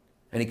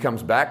 And he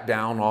comes back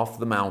down off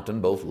the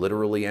mountain, both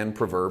literally and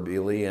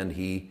proverbially, and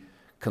he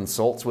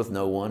consults with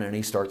no one, and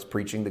he starts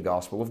preaching the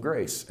gospel of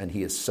grace. And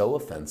he is so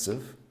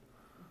offensive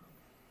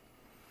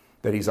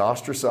that he's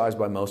ostracized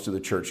by most of the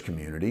church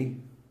community.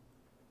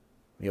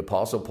 The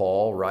Apostle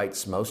Paul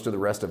writes most of the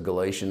rest of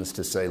Galatians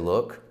to say,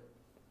 look,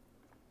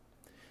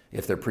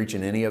 if they're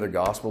preaching any other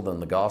gospel than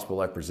the gospel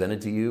I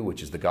presented to you,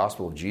 which is the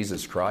gospel of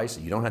Jesus Christ,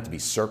 you don't have to be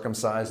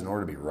circumcised in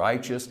order to be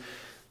righteous,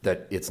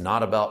 that it's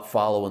not about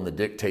following the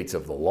dictates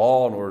of the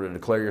law in order to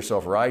declare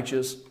yourself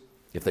righteous.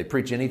 If they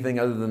preach anything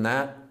other than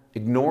that,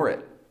 ignore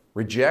it.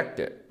 Reject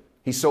it.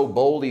 He's so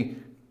bold, he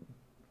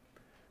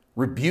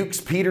rebukes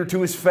Peter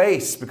to his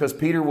face, because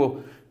Peter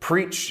will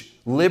preach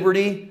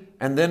liberty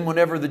And then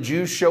whenever the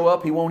Jews show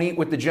up, he won't eat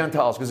with the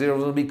Gentiles because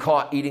he'll be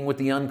caught eating with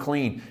the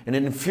unclean. And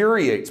it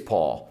infuriates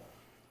Paul.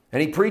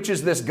 And he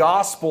preaches this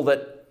gospel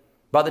that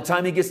by the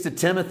time he gets to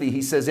Timothy,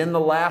 he says, in the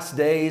last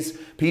days,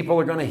 people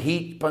are going to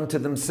heap unto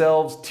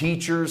themselves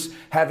teachers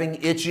having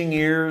itching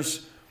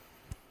ears.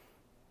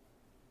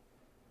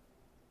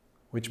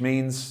 Which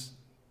means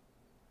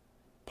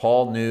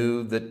Paul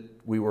knew that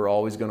we were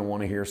always going to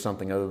want to hear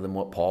something other than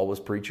what Paul was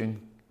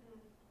preaching,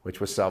 which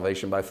was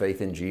salvation by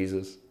faith in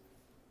Jesus,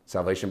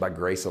 salvation by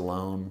grace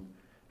alone.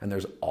 And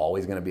there's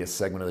always going to be a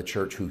segment of the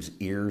church whose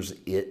ears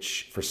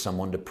itch for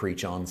someone to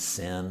preach on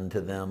sin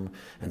to them,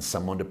 and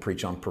someone to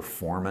preach on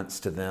performance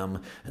to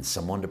them, and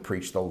someone to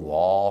preach the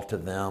law to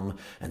them,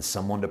 and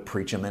someone to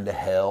preach them into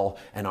hell.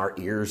 And our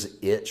ears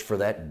itch for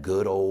that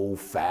good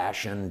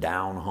old-fashioned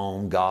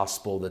down-home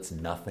gospel that's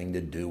nothing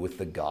to do with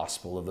the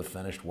gospel of the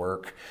finished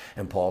work.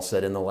 And Paul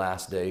said in the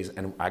last days,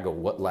 and I go,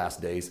 what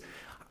last days?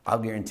 I'll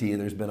guarantee you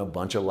there's been a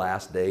bunch of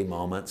last day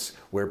moments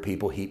where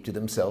people heap to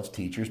themselves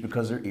teachers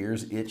because their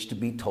ears itch to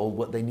be told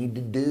what they need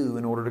to do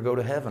in order to go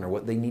to heaven, or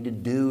what they need to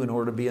do in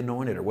order to be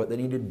anointed, or what they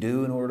need to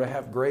do in order to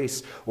have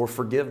grace or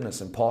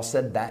forgiveness. And Paul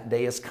said that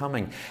day is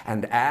coming.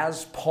 And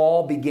as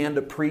Paul began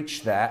to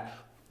preach that,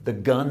 the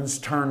guns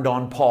turned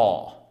on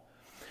Paul.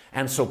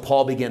 And so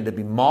Paul began to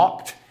be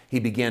mocked. He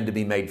began to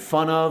be made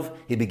fun of.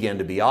 He began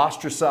to be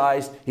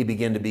ostracized. He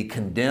began to be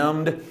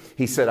condemned.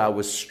 He said, I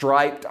was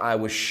striped. I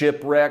was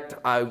shipwrecked.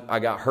 I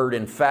got hurt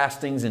in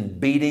fastings and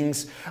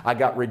beatings. I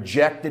got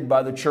rejected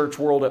by the church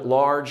world at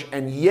large.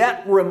 And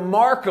yet,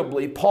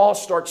 remarkably, Paul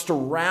starts to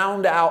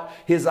round out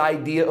his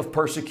idea of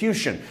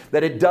persecution.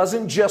 That it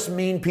doesn't just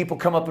mean people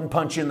come up and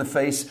punch you in the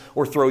face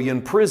or throw you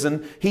in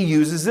prison. He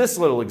uses this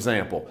little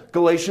example.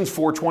 Galatians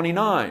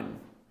 4:29.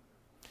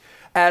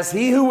 As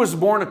he who was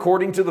born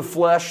according to the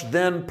flesh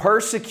then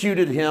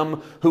persecuted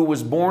him who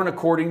was born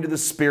according to the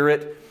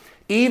Spirit,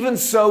 even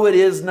so it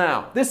is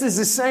now. This is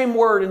the same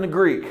word in the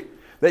Greek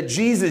that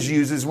Jesus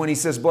uses when he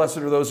says, blessed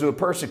are those who are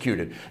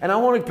persecuted. And I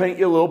want to paint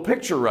you a little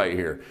picture right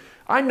here.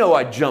 I know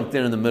I jumped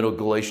in the middle of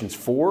Galatians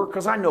 4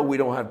 because I know we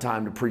don't have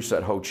time to preach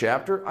that whole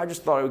chapter. I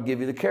just thought I would give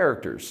you the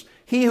characters.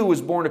 He who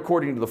was born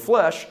according to the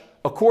flesh,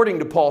 according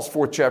to Paul's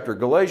 4th chapter of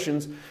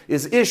Galatians,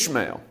 is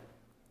Ishmael.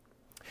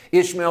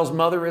 Ishmael's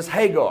mother is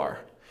Hagar.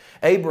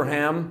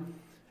 Abraham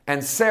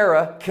and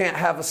Sarah can't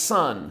have a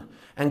son.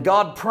 And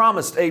God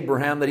promised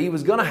Abraham that he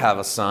was going to have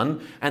a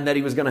son, and that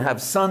he was going to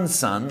have sons'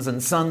 sons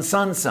and sons'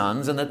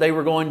 sons, and that they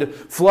were going to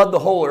flood the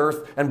whole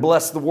earth and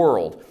bless the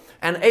world.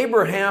 And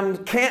Abraham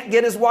can't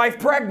get his wife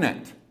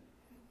pregnant.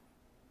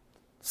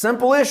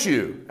 Simple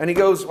issue. And he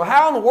goes, well,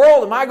 how in the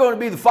world am I going to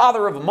be the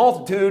father of a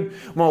multitude?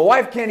 My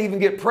wife can't even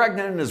get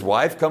pregnant. And his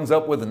wife comes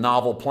up with a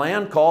novel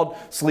plan called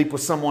sleep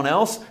with someone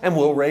else and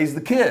we'll raise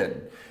the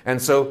kid.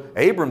 And so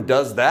Abram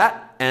does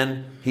that,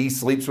 and he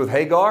sleeps with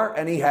Hagar,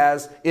 and he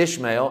has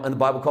Ishmael, and the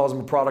Bible calls him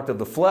a product of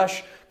the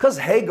flesh because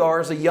Hagar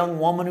is a young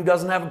woman who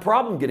doesn't have a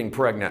problem getting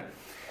pregnant.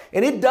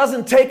 And it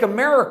doesn't take a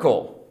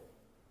miracle.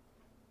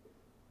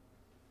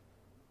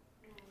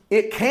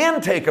 It can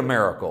take a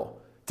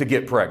miracle to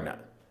get pregnant,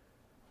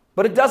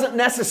 but it doesn't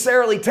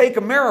necessarily take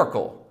a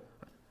miracle.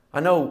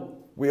 I know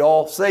we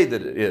all say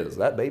that it is.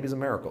 That baby's a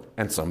miracle.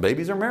 And some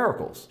babies are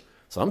miracles.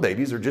 Some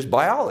babies are just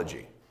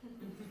biology.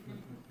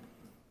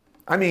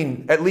 I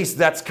mean, at least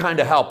that's kind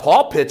of how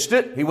Paul pitched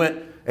it. He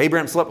went,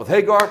 Abraham slept with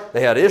Hagar.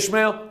 They had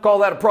Ishmael. Call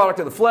that a product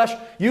of the flesh.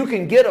 You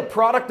can get a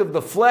product of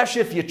the flesh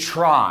if you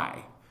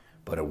try,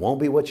 but it won't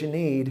be what you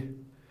need.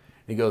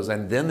 He goes,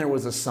 and then there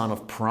was a son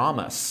of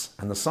promise.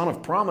 And the son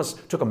of promise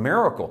took a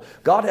miracle.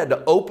 God had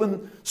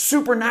to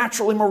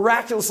supernaturally,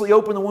 miraculously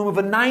open the womb of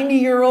a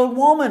 90-year-old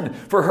woman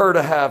for her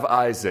to have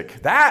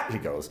Isaac. That, he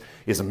goes,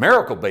 is a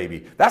miracle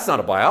baby. That's not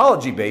a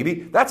biology baby.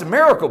 That's a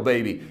miracle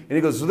baby. And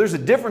he goes, so there's a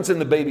difference in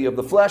the baby of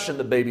the flesh and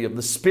the baby of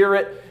the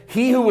spirit.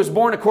 He who was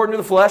born according to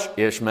the flesh,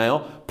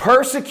 Ishmael,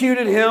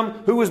 persecuted him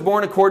who was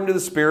born according to the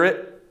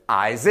spirit,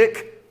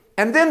 Isaac.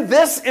 And then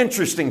this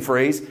interesting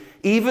phrase,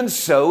 even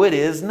so it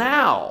is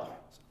now.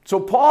 So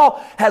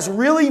Paul has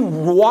really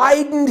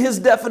widened his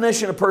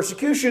definition of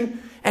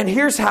persecution, and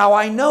here's how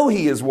I know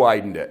he has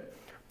widened it.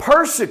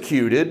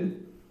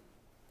 Persecuted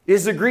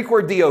is the Greek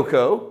word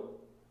dioko,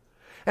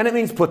 and it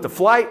means put to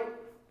flight,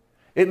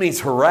 it means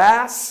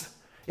harass,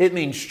 it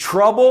means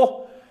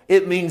trouble,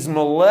 it means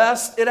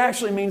molest, it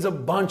actually means a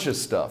bunch of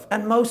stuff,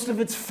 and most of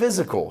it's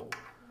physical.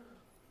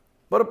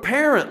 But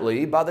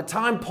apparently, by the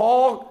time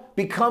Paul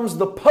becomes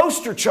the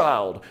poster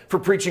child for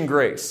preaching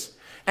grace,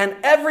 and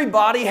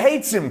everybody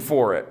hates him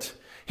for it,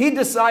 he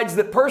decides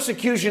that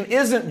persecution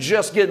isn't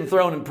just getting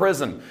thrown in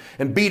prison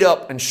and beat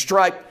up and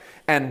striped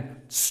and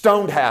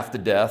stoned half to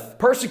death.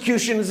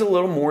 Persecution is a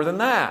little more than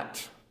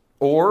that,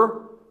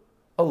 or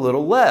a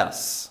little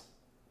less.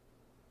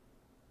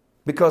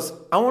 Because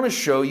I want to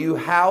show you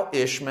how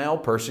Ishmael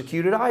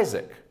persecuted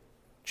Isaac.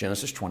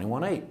 Genesis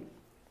 21:8.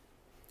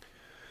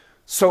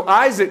 So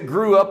Isaac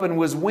grew up and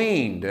was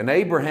weaned, and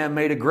Abraham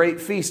made a great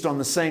feast on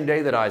the same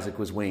day that Isaac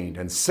was weaned.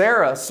 And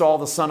Sarah saw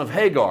the son of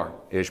Hagar,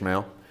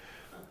 Ishmael,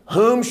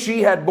 whom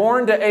she had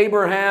borne to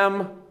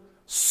Abraham,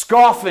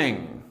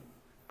 scoffing.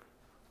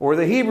 or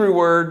the Hebrew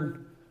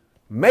word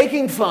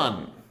making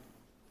fun.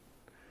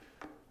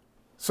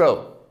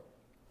 So,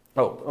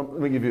 let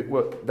me give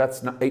you,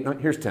 that's not 8, 9,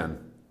 here's 10.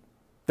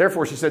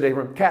 Therefore she said to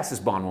Abraham, cast this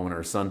bondwoman or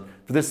her son,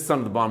 for this son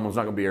of the bondwoman is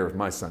not going to be heir with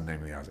my son,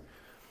 namely Isaac.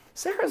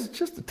 Sarah's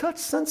just a touch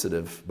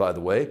sensitive, by the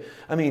way.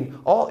 I mean,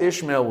 all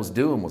Ishmael was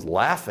doing was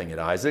laughing at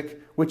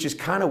Isaac, which is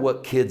kind of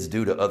what kids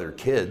do to other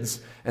kids.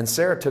 And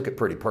Sarah took it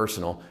pretty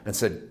personal and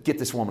said, get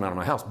this woman out of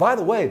my house. By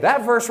the way,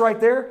 that verse right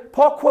there,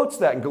 Paul quotes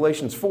that in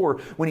Galatians 4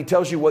 when he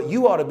tells you what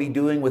you ought to be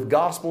doing with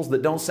gospels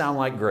that don't sound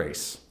like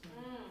grace.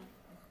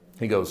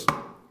 He goes,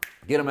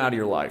 get them out of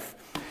your life.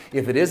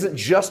 If it isn't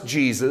just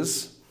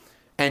Jesus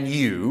and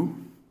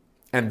you,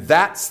 and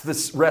that's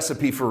the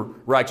recipe for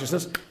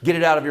righteousness, get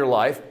it out of your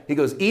life. He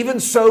goes, even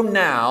so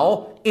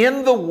now,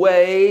 in the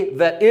way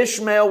that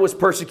Ishmael was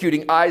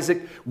persecuting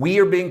Isaac, we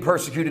are being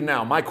persecuted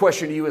now. My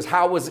question to you is,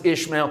 how was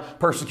Ishmael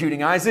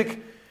persecuting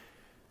Isaac?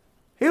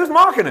 He was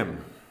mocking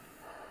him.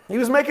 He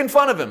was making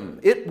fun of him.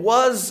 It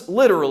was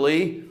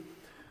literally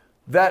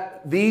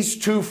that these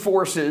two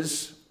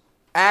forces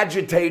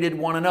agitated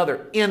one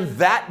another. In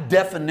that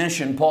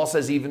definition, Paul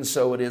says, even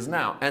so it is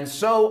now. And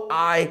so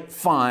I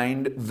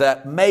find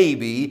that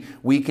maybe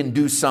we can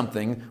do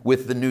something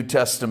with the New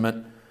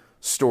Testament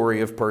story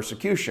of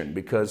persecution,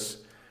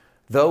 because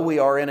though we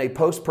are in a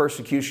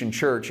post-persecution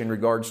church in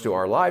regards to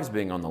our lives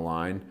being on the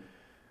line,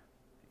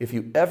 if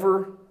you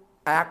ever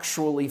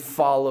actually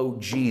follow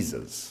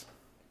Jesus,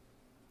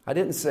 I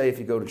didn't say if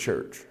you go to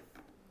church,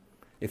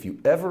 if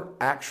you ever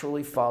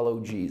actually follow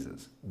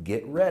Jesus,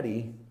 get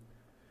ready.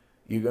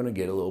 You're going to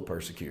get a little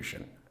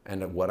persecution.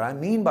 And what I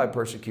mean by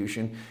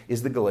persecution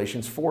is the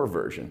Galatians 4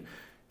 version.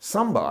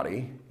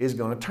 Somebody is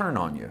going to turn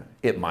on you.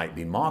 It might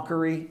be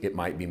mockery. It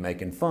might be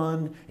making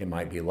fun. It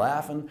might be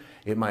laughing.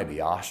 It might be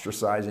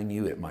ostracizing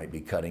you. It might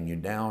be cutting you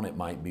down. It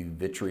might be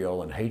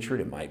vitriol and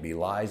hatred. It might be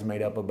lies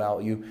made up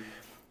about you.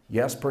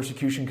 Yes,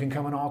 persecution can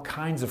come in all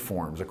kinds of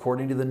forms.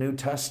 According to the New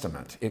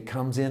Testament, it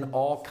comes in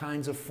all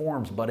kinds of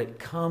forms, but it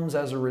comes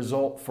as a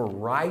result for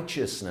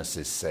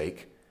righteousness'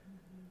 sake,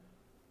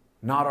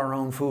 not our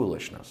own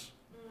foolishness.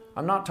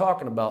 I'm not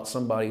talking about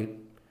somebody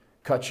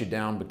cut you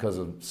down because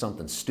of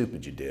something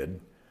stupid you did.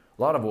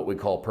 A lot of what we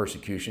call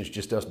persecution is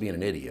just us being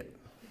an idiot,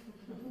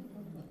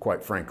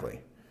 quite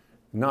frankly.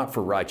 Not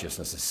for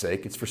righteousness'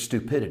 sake, it's for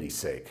stupidity's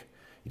sake.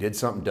 You did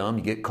something dumb,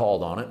 you get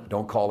called on it.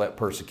 Don't call that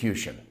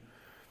persecution.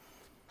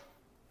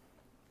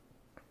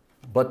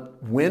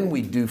 But when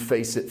we do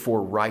face it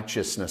for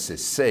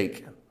righteousness'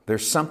 sake,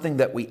 there's something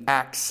that we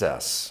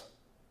access.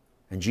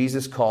 And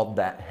Jesus called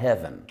that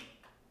heaven.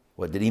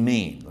 What did he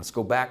mean? Let's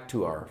go back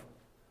to our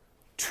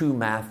 2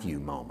 Matthew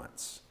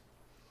moments.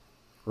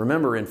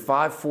 Remember in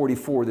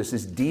 5:44, this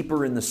is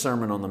deeper in the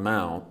Sermon on the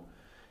Mount.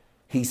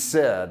 He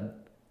said,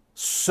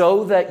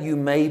 so that you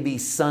may be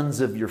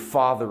sons of your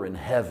Father in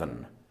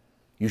heaven,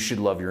 you should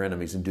love your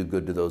enemies and do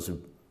good to those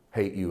who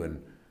hate you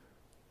and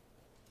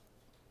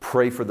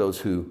pray for those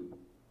who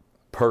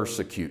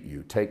persecute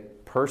you.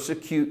 Take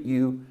persecute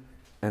you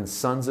and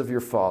sons of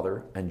your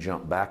Father and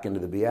jump back into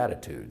the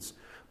Beatitudes.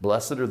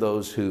 Blessed are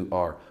those who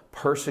are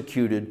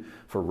persecuted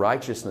for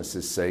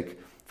righteousness' sake,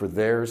 for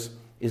theirs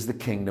is the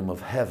kingdom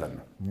of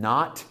heaven.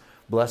 Not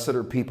blessed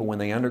are people when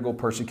they undergo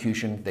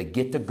persecution, they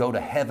get to go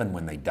to heaven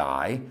when they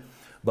die,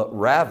 but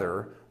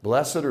rather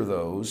blessed are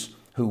those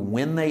who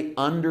when they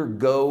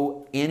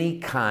undergo any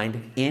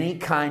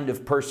kind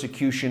of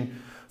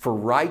persecution for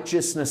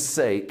righteousness'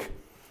 sake,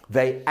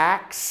 they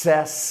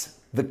access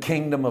the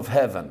kingdom of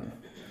heaven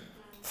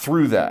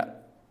through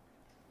that.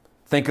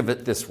 Think of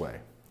it this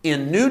way.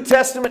 In New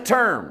Testament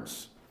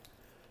terms,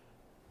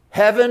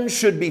 heaven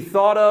should be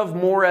thought of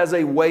more as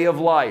a way of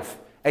life,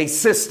 a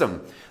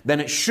system, than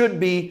it should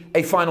be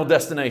a final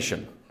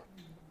destination.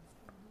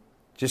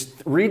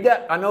 Just read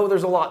that. I know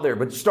there's a lot there,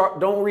 but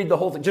don't read the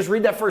whole thing. Just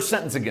read that first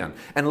sentence again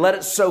and let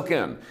it soak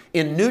in.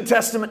 In New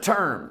Testament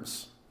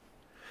terms,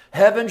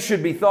 heaven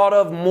should be thought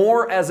of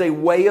more as a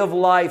way of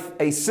life,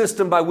 a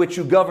system by which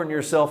you govern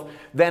yourself,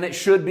 than it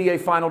should be a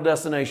final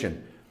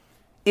destination.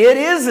 It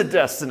is a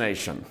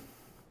destination.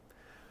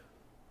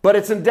 But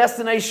it's a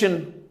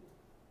destination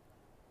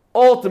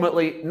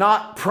ultimately,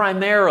 not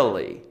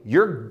primarily.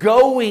 You're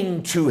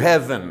going to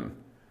heaven.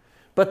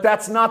 But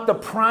that's not the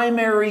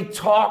primary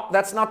talk.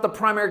 That's not the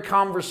primary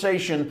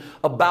conversation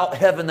about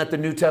heaven that the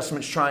New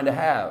Testament's trying to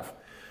have.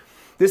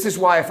 This is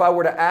why if I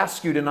were to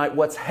ask you tonight,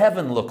 what's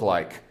heaven look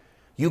like?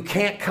 You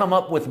can't come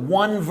up with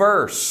one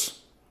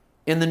verse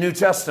in the New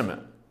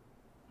Testament.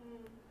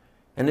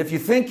 And if you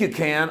think you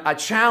can, I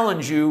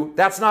challenge you,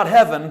 that's not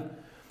heaven.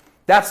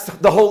 That's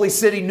the holy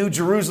city, New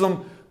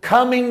Jerusalem,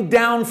 coming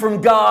down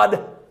from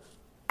God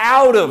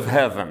out of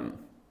heaven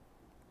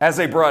as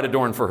a bride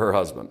adorned for her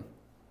husband.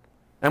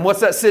 And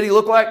what's that city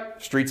look like?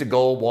 Streets of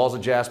gold, walls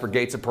of jasper,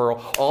 gates of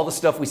pearl. All the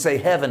stuff we say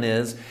heaven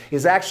is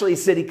actually a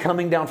city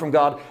coming down from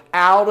God.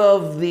 Out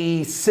of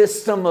the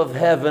system of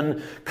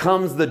heaven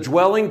comes the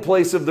dwelling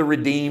place of the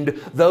redeemed,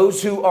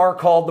 those who are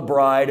called the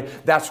bride.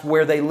 That's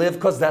where they live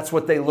because that's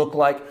what they look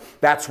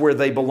like. That's where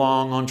they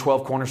belong, on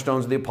 12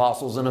 cornerstones of the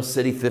apostles, in a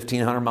city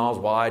 1,500 miles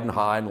wide and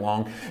high and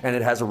long. And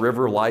it has a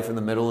river of life in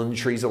the middle and the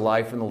trees of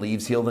life and the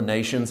leaves heal the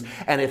nations.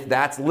 And if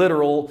that's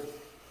literal,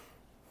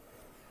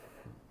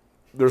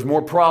 there's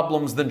more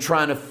problems than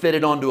trying to fit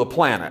it onto a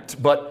planet.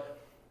 But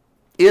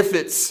if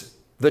it's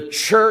the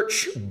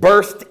church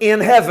birthed in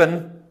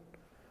heaven,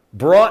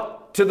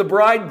 brought to the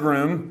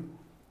bridegroom,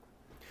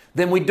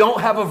 then we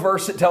don't have a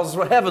verse that tells us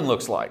what heaven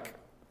looks like.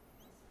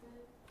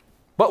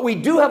 But we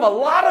do have a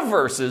lot of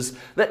verses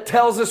that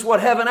tells us what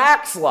heaven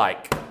acts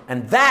like.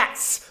 And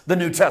that's the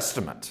New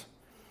Testament.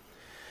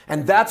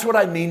 And that's what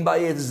I mean by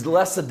it is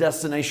less a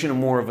destination and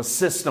more of a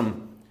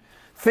system.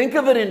 Think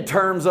of it in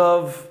terms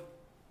of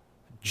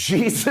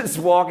Jesus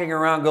walking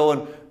around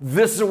going,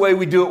 this is the way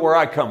we do it where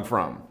I come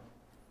from.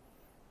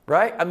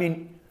 Right? I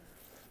mean,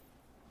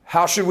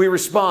 how should we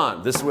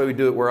respond? This is the way we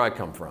do it where I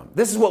come from.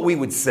 This is what we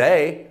would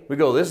say. We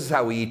go, this is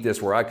how we eat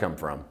this where I come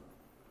from.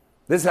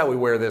 This is how we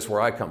wear this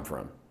where I come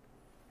from.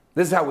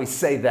 This is how we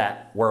say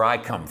that where I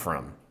come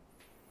from.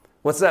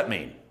 What's that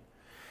mean?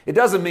 It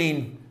doesn't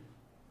mean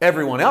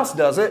everyone else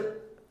does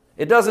it.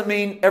 It doesn't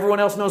mean everyone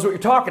else knows what you're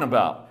talking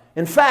about.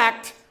 In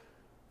fact,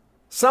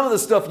 some of the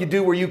stuff you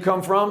do where you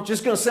come from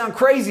just going to sound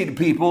crazy to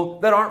people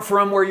that aren't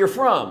from where you're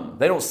from.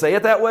 They don't say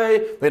it that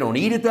way. They don't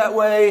eat it that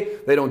way.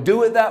 They don't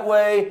do it that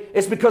way.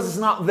 It's because it's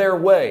not their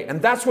way.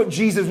 And that's what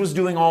Jesus was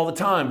doing all the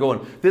time,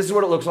 going, this is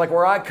what it looks like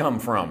where I come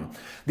from.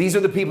 These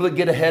are the people that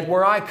get ahead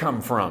where I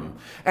come from.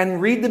 And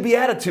read the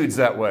Beatitudes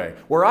that way.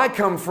 Where I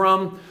come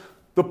from,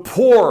 the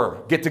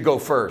poor get to go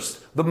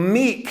first. The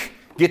meek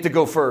get to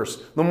go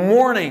first. The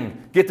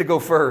mourning get to go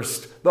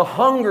first. The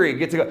hungry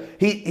get to go.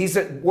 He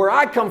said, where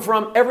I come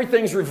from,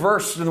 everything's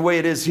reversed in the way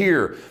it is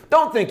here.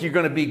 Don't think you're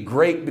going to be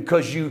great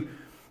because you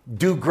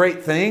do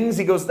great things.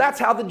 He goes, that's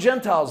how the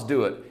Gentiles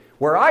do it.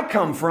 Where I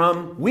come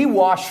from, we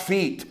wash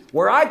feet.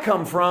 Where I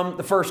come from,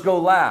 the first go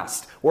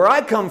last. Where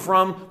I come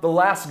from, the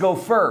last go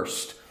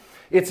first.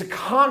 It's a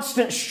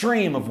constant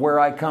stream of where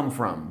I come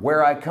from,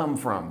 where I come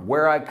from,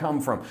 where I come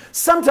from.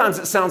 Sometimes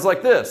it sounds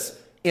like this.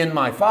 In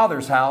my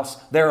Father's house,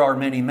 there are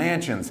many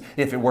mansions.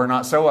 If it were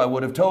not so, I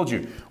would have told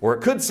you. Or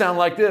it could sound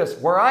like this.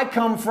 Where I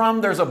come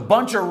from, there's a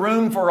bunch of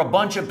room for a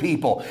bunch of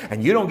people.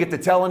 And you don't get to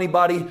tell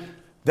anybody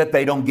that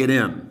they don't get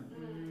in.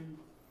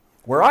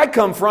 Where I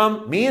come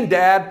from, me and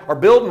Dad are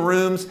building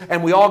rooms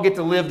and we all get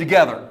to live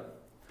together.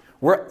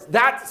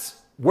 That's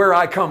where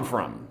I come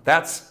from.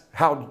 That's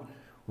how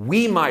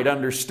we might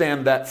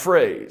understand that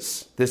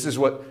phrase. This is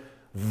what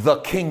the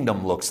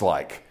kingdom looks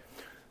like.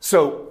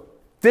 So,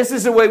 this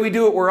is the way we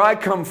do it where I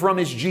come from,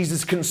 is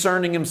Jesus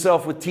concerning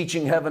himself with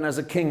teaching heaven as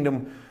a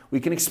kingdom we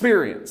can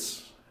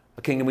experience,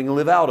 a kingdom we can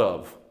live out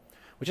of,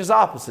 which is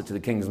opposite to the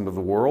kingdoms of the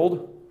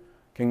world.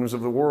 Kingdoms of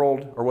the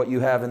world are what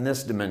you have in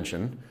this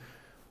dimension.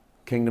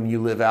 Kingdom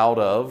you live out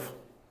of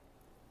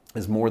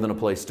is more than a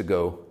place to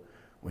go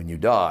when you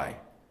die.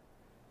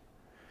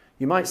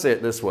 You might say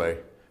it this way.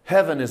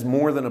 Heaven is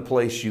more than a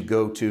place you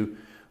go to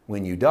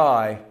when you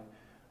die.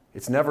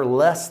 It's never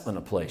less than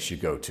a place you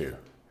go to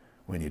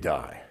when you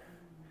die.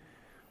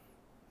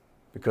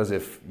 Because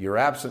if you're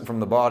absent from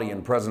the body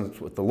and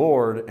present with the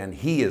Lord and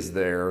he is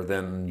there,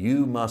 then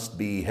you must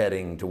be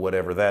heading to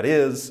whatever that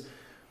is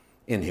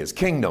in his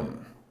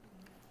kingdom.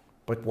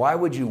 But why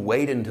would you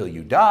wait until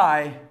you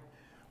die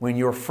when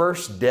your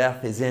first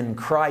death is in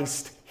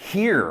Christ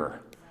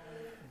here?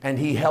 And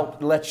he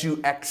lets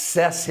you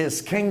access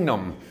his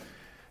kingdom.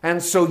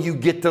 And so you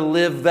get to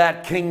live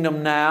that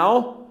kingdom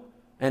now.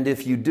 And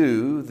if you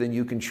do, then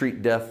you can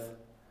treat death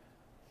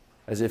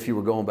as if you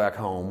were going back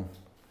home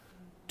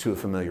to a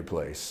familiar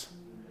place,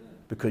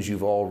 because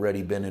you've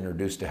already been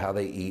introduced to how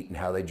they eat and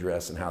how they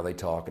dress and how they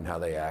talk and how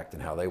they act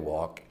and how they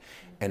walk.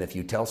 And if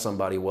you tell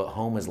somebody what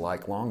home is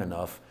like long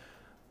enough,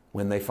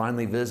 when they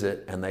finally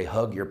visit and they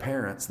hug your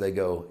parents, they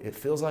go, it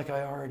feels like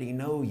I already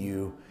know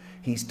you.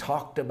 He's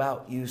talked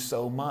about you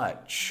so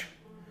much.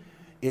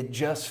 It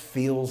just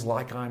feels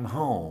like I'm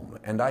home.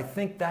 And I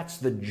think that's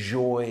the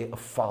joy of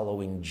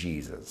following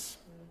Jesus,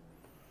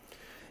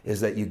 is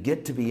that you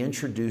get to be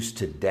introduced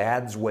to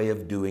Dad's way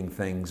of doing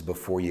things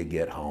before you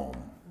get home.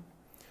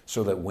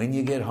 So that when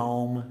you get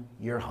home,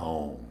 you're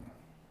home.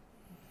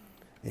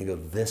 And you go,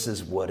 this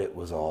is what it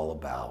was all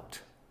about.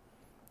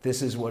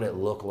 This is what it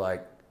looked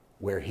like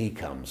where he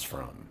comes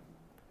from.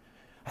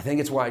 I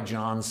think it's why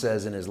John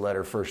says in his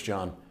letter, 1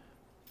 John,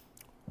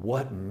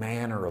 what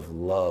manner of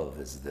love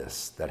is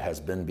this that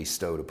has been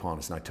bestowed upon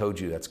us? And I told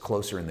you that's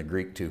closer in the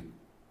Greek too.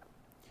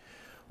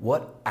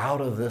 What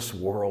out of this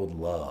world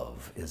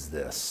love is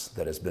this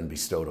that has been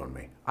bestowed on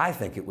me? I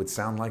think it would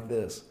sound like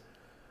this.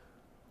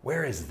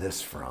 Where is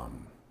this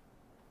from?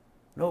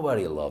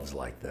 Nobody loves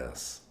like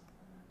this.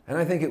 And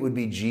I think it would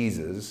be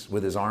Jesus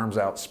with his arms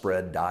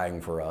outspread,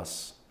 dying for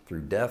us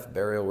through death,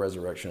 burial,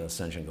 resurrection, and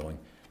ascension, going,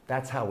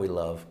 that's how we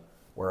love.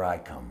 where I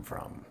come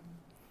from.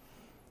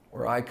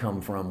 Where I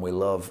come from, we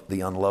love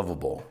the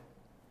unlovable.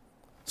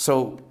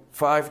 So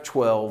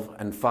 5:12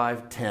 and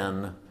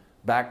 5:10,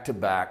 back to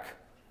back,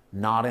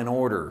 not in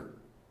order.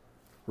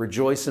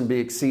 Rejoice and be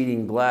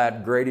exceeding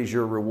glad, great is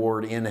your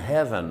reward in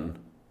heaven.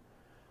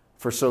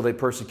 For so they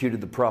persecuted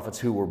the prophets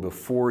who were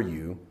before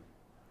you.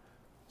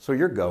 So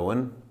you're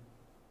going.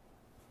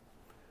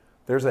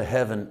 There's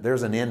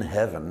an in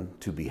heaven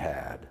to be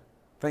had.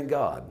 Thank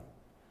God.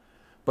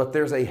 But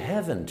there's a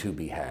heaven to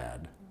be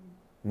had.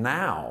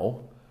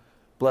 Now,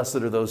 blessed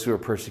are those who are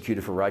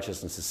persecuted for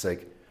righteousness'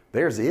 sake.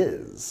 Theirs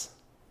is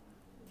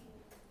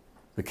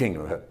the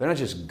kingdom of heaven. They're not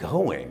just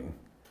going.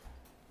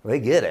 They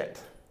get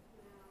it.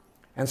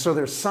 And so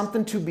there's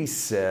something to be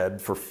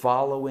said for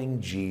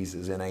following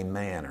Jesus in a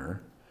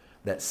manner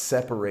that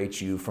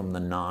separates you from the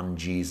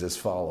non-Jesus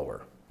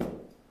follower.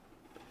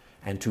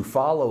 And to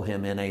follow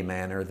him in a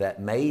manner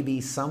that maybe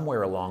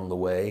somewhere along the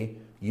way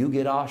you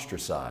get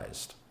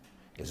ostracized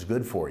is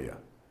good for you.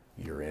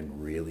 You're in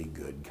really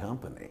good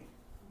company.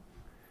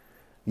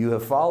 You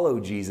have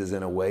followed Jesus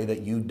in a way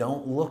that you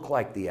don't look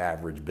like the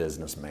average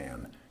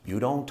businessman. You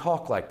don't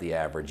talk like the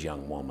average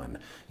young woman.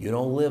 You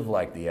don't live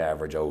like the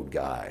average old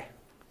guy.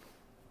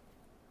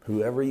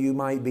 Whoever you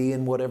might be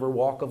in whatever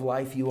walk of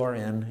life you are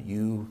in,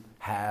 you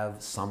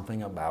have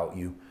something about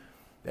you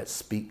that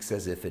speaks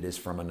as if it is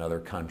from another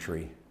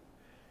country.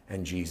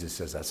 And Jesus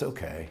says, that's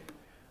okay.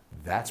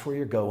 That's where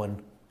you're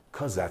going,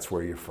 because that's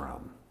where you're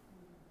from.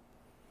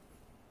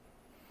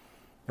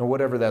 And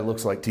whatever that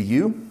looks like to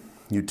you,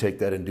 you take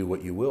that and do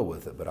what you will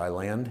with it. But I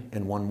land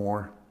in one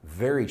more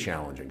very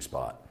challenging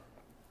spot.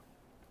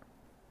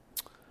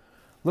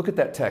 Look at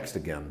that text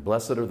again.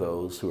 Blessed are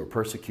those who are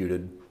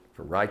persecuted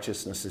for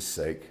righteousness'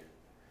 sake.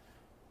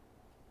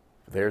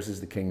 Theirs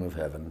is the kingdom of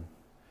heaven.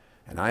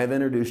 And I have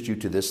introduced you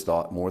to this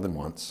thought more than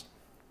once.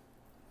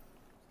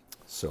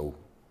 So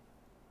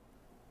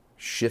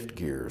shift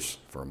gears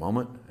for a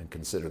moment and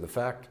consider the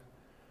fact.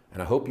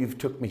 And I hope you've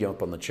took me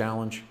up on the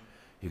challenge.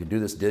 You can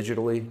do this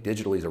digitally.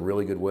 Digitally is a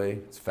really good way.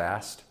 It's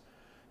fast.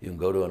 You can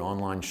go to an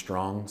online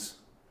Strong's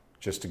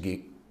just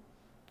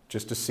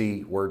to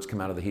see words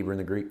come out of the Hebrew and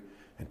the Greek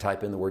and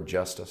type in the word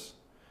justice.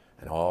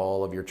 And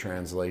all of your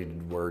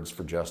translated words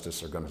for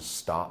justice are going to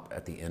stop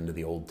at the end of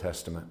the Old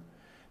Testament.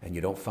 And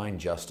you don't find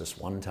justice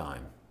one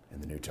time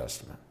in the New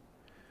Testament,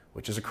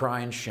 which is a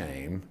crying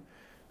shame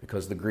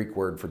because the Greek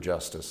word for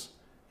justice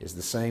is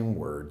the same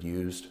word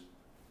used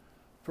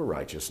for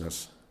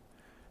righteousness.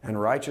 And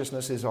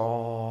righteousness is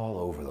all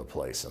over the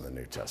place in the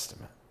New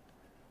Testament.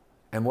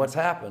 And what's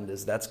happened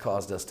is that's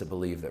caused us to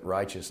believe that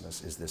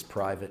righteousness is this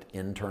private,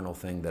 internal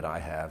thing that I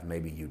have.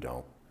 Maybe you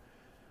don't.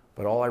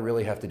 But all I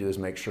really have to do is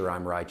make sure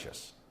I'm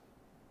righteous.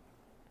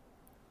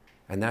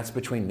 And that's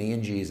between me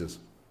and Jesus.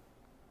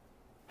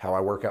 How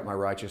I work out my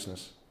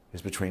righteousness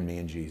is between me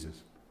and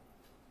Jesus.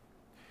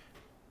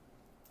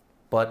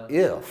 But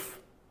if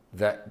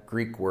that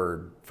Greek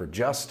word for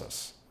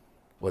justice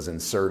was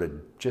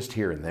inserted just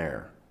here and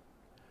there,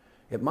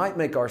 it might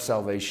make our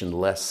salvation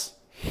less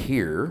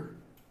here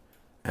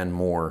and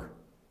more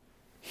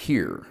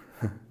here.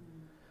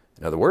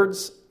 In other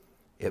words,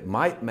 it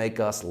might make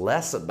us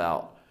less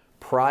about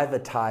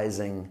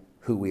privatizing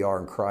who we are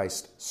in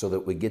Christ so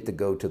that we get to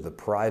go to the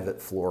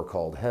private floor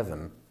called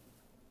heaven,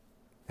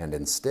 and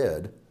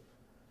instead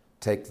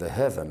take the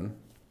heaven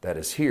that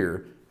is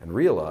here and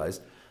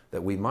realize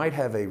that we might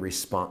have a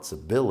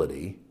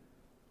responsibility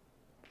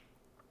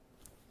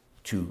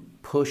to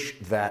push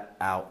that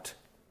out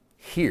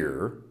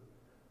here,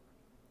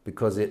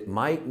 because it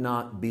might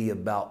not be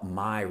about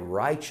my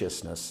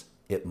righteousness,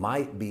 it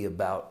might be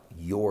about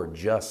your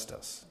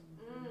justice.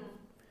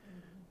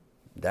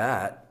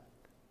 That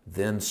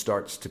then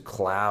starts to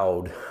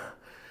cloud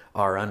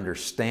our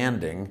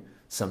understanding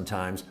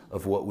sometimes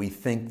of what we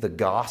think the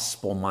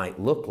gospel might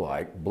look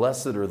like.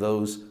 Blessed are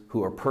those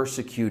who are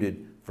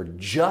persecuted for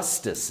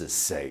justice's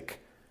sake.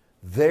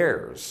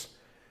 Theirs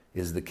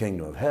is the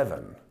kingdom of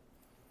heaven.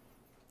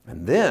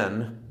 And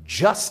then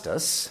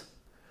justice,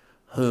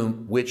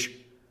 which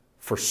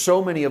for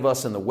so many of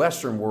us in the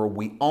Western world,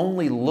 we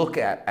only look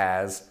at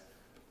as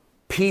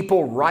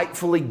people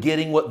rightfully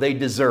getting what they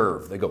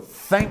deserve. They go,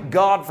 thank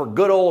God for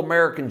good old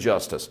American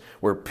justice,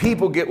 where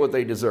people get what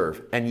they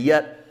deserve. And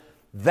yet,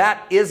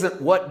 that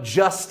isn't what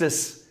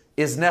justice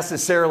is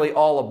necessarily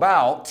all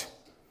about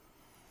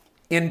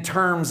in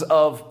terms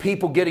of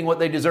people getting what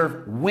they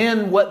deserve,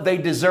 when what they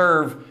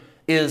deserve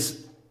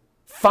is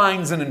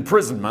fines and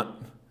imprisonment.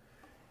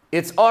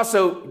 It's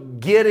also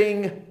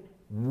getting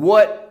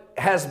what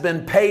has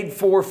been paid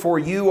for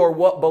you or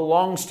what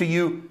belongs to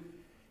you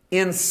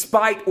in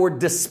spite or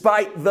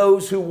despite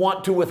those who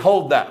want to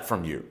withhold that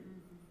from you.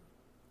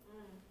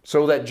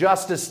 So that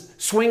justice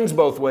swings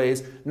both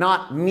ways,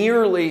 not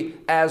merely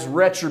as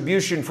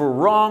retribution for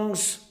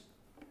wrongs,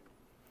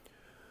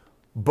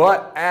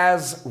 but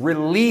as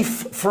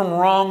relief from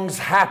wrongs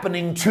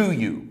happening to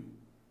you.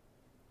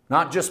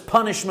 Not just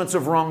punishments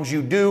of wrongs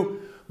you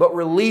do, but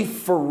relief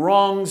for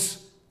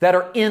wrongs that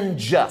are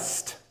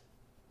unjust.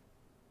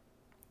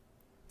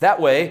 That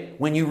way,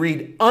 when you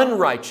read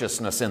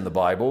unrighteousness in the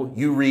Bible,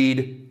 you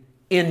read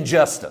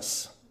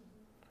injustice.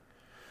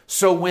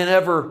 So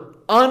whenever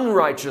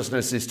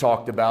unrighteousness is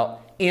talked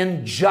about,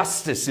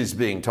 injustice is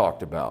being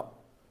talked about.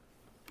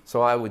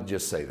 So I would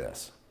just say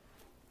this.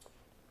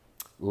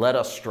 Let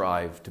us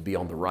strive to be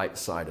on the right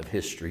side of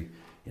history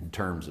in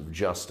terms of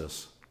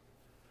justice.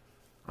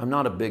 I'm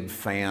not a big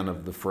fan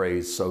of the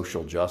phrase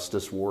social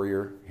justice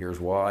warrior. Here's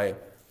why.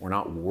 We're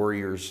not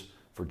warriors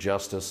for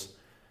justice.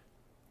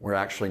 We're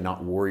actually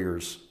not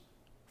warriors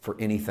for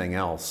anything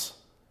else.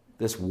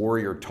 This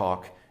warrior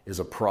talk is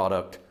a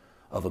product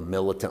of a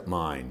militant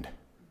mind,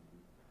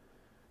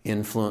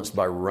 influenced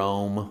by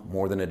Rome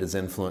more than it is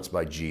influenced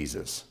by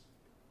Jesus.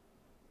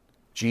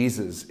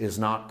 Jesus is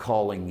not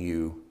calling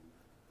you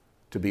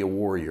to be a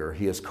warrior.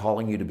 He is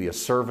calling you to be a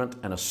servant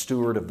and a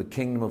steward of the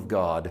kingdom of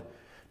God,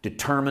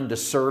 determined to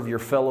serve your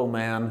fellow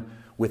man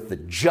with the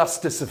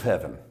justice of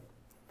heaven.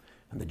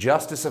 And the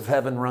justice of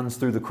heaven runs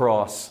through the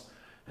cross,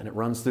 and it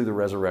runs through the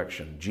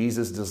resurrection.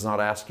 Jesus does not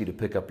ask you to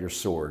pick up your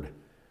sword.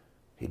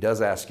 He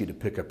does ask you to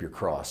pick up your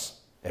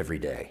cross every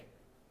day.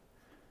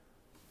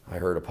 I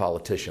heard a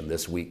politician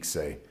this week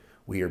say,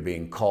 we are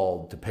being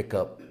called to pick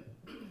up,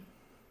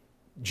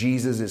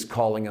 Jesus is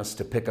calling us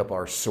to pick up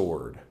our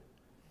sword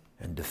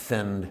and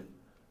defend,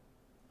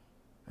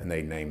 and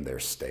they named their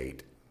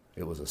state.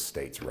 It was a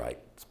states'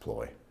 rights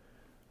ploy.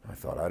 I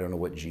thought, I don't know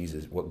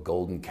what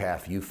golden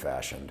calf you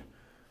fashioned.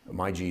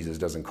 My Jesus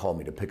doesn't call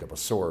me to pick up a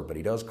sword, but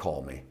he does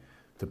call me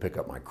to pick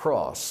up my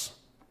cross.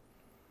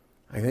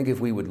 I think if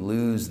we would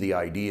lose the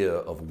idea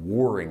of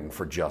warring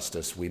for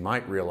justice, we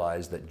might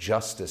realize that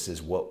justice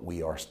is what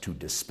we are to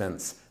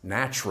dispense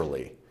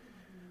naturally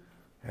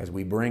as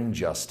we bring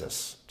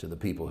justice to the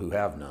people who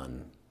have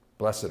none.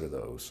 Blessed are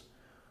those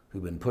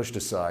who've been pushed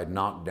aside,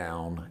 knocked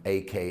down,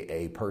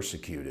 aka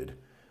persecuted.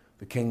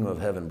 The kingdom of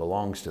heaven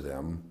belongs to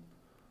them,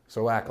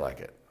 so act like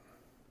it.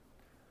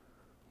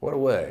 What a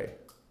way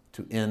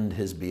to end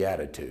his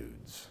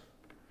Beatitudes.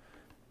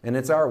 And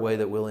it's our way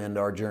that we'll end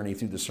our journey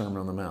through the Sermon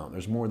on the Mount.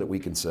 There's more that we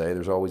can say.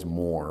 There's always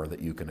more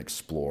that you can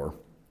explore.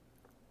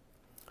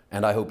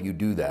 And I hope you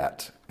do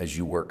that as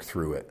you work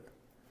through it.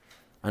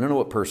 I don't know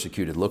what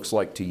persecuted looks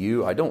like to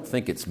you. I don't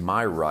think it's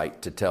my right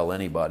to tell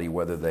anybody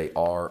whether they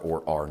are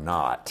or are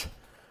not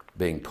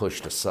being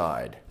pushed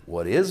aside.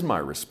 What is my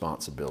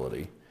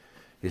responsibility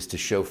is to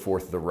show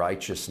forth the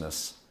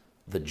righteousness,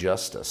 the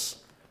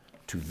justice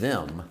to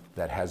them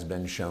that has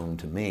been shown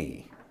to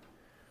me.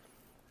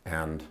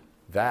 And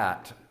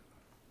that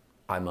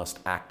I must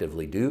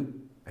actively do,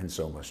 and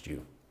so must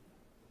you.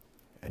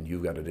 And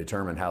you've got to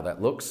determine how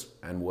that looks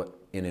and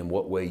in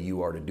what way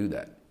you are to do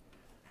that.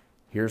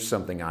 Here's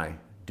something I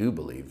do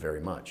believe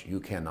very much. You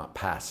cannot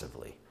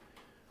passively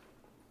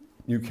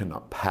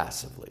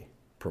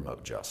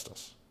promote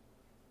justice.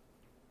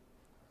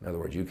 In other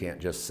words, you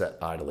can't just sit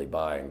idly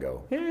by and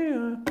go,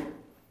 yeah,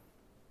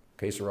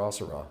 que sera,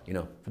 sera. If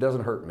it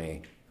doesn't hurt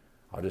me,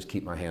 I'll just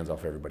keep my hands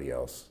off everybody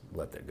else,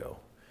 let that go.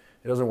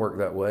 It doesn't work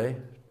that way.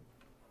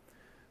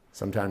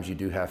 Sometimes you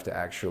do have to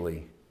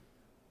actually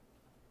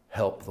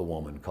help the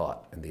woman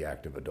caught in the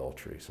act of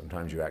adultery.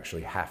 Sometimes you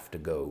actually have to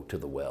go to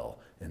the well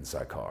in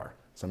Sychar.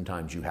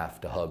 Sometimes you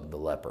have to hug the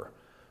leper.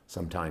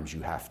 Sometimes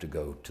you have to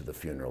go to the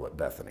funeral at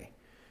Bethany.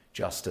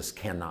 Justice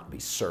cannot be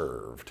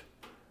served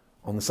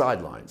on the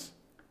sidelines.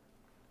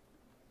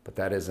 But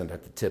that isn't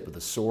at the tip of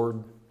the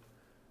sword.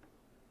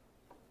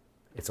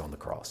 It's on the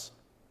cross.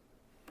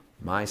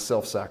 My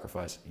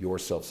self-sacrifice, your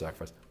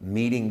self-sacrifice,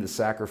 meeting the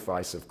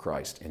sacrifice of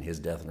Christ in his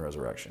death and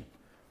resurrection.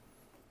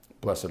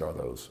 Blessed are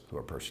those who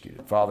are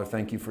persecuted. Father,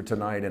 thank you for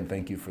tonight and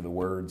thank you for the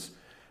words,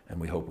 and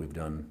we hope we've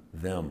done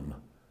them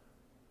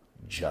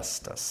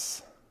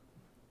justice.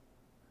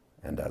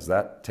 And as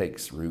that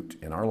takes root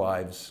in our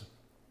lives,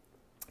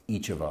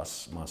 each of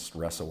us must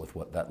wrestle with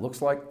what that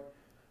looks like,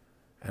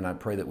 and I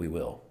pray that we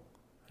will.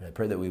 And I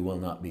pray that we will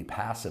not be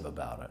passive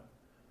about it.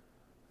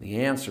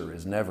 The answer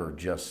is never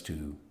just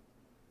to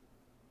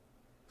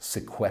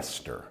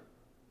sequester,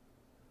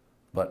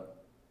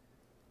 but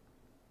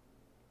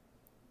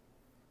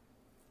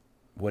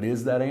what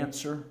is that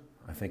answer?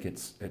 I think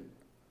it's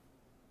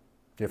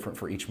different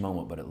for each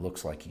moment, but it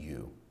looks like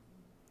you.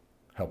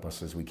 Help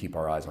us as we keep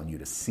our eyes on you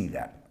to see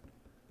that,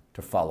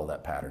 to follow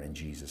that pattern in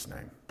Jesus'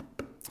 name.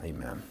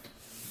 Amen.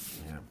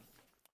 Yeah.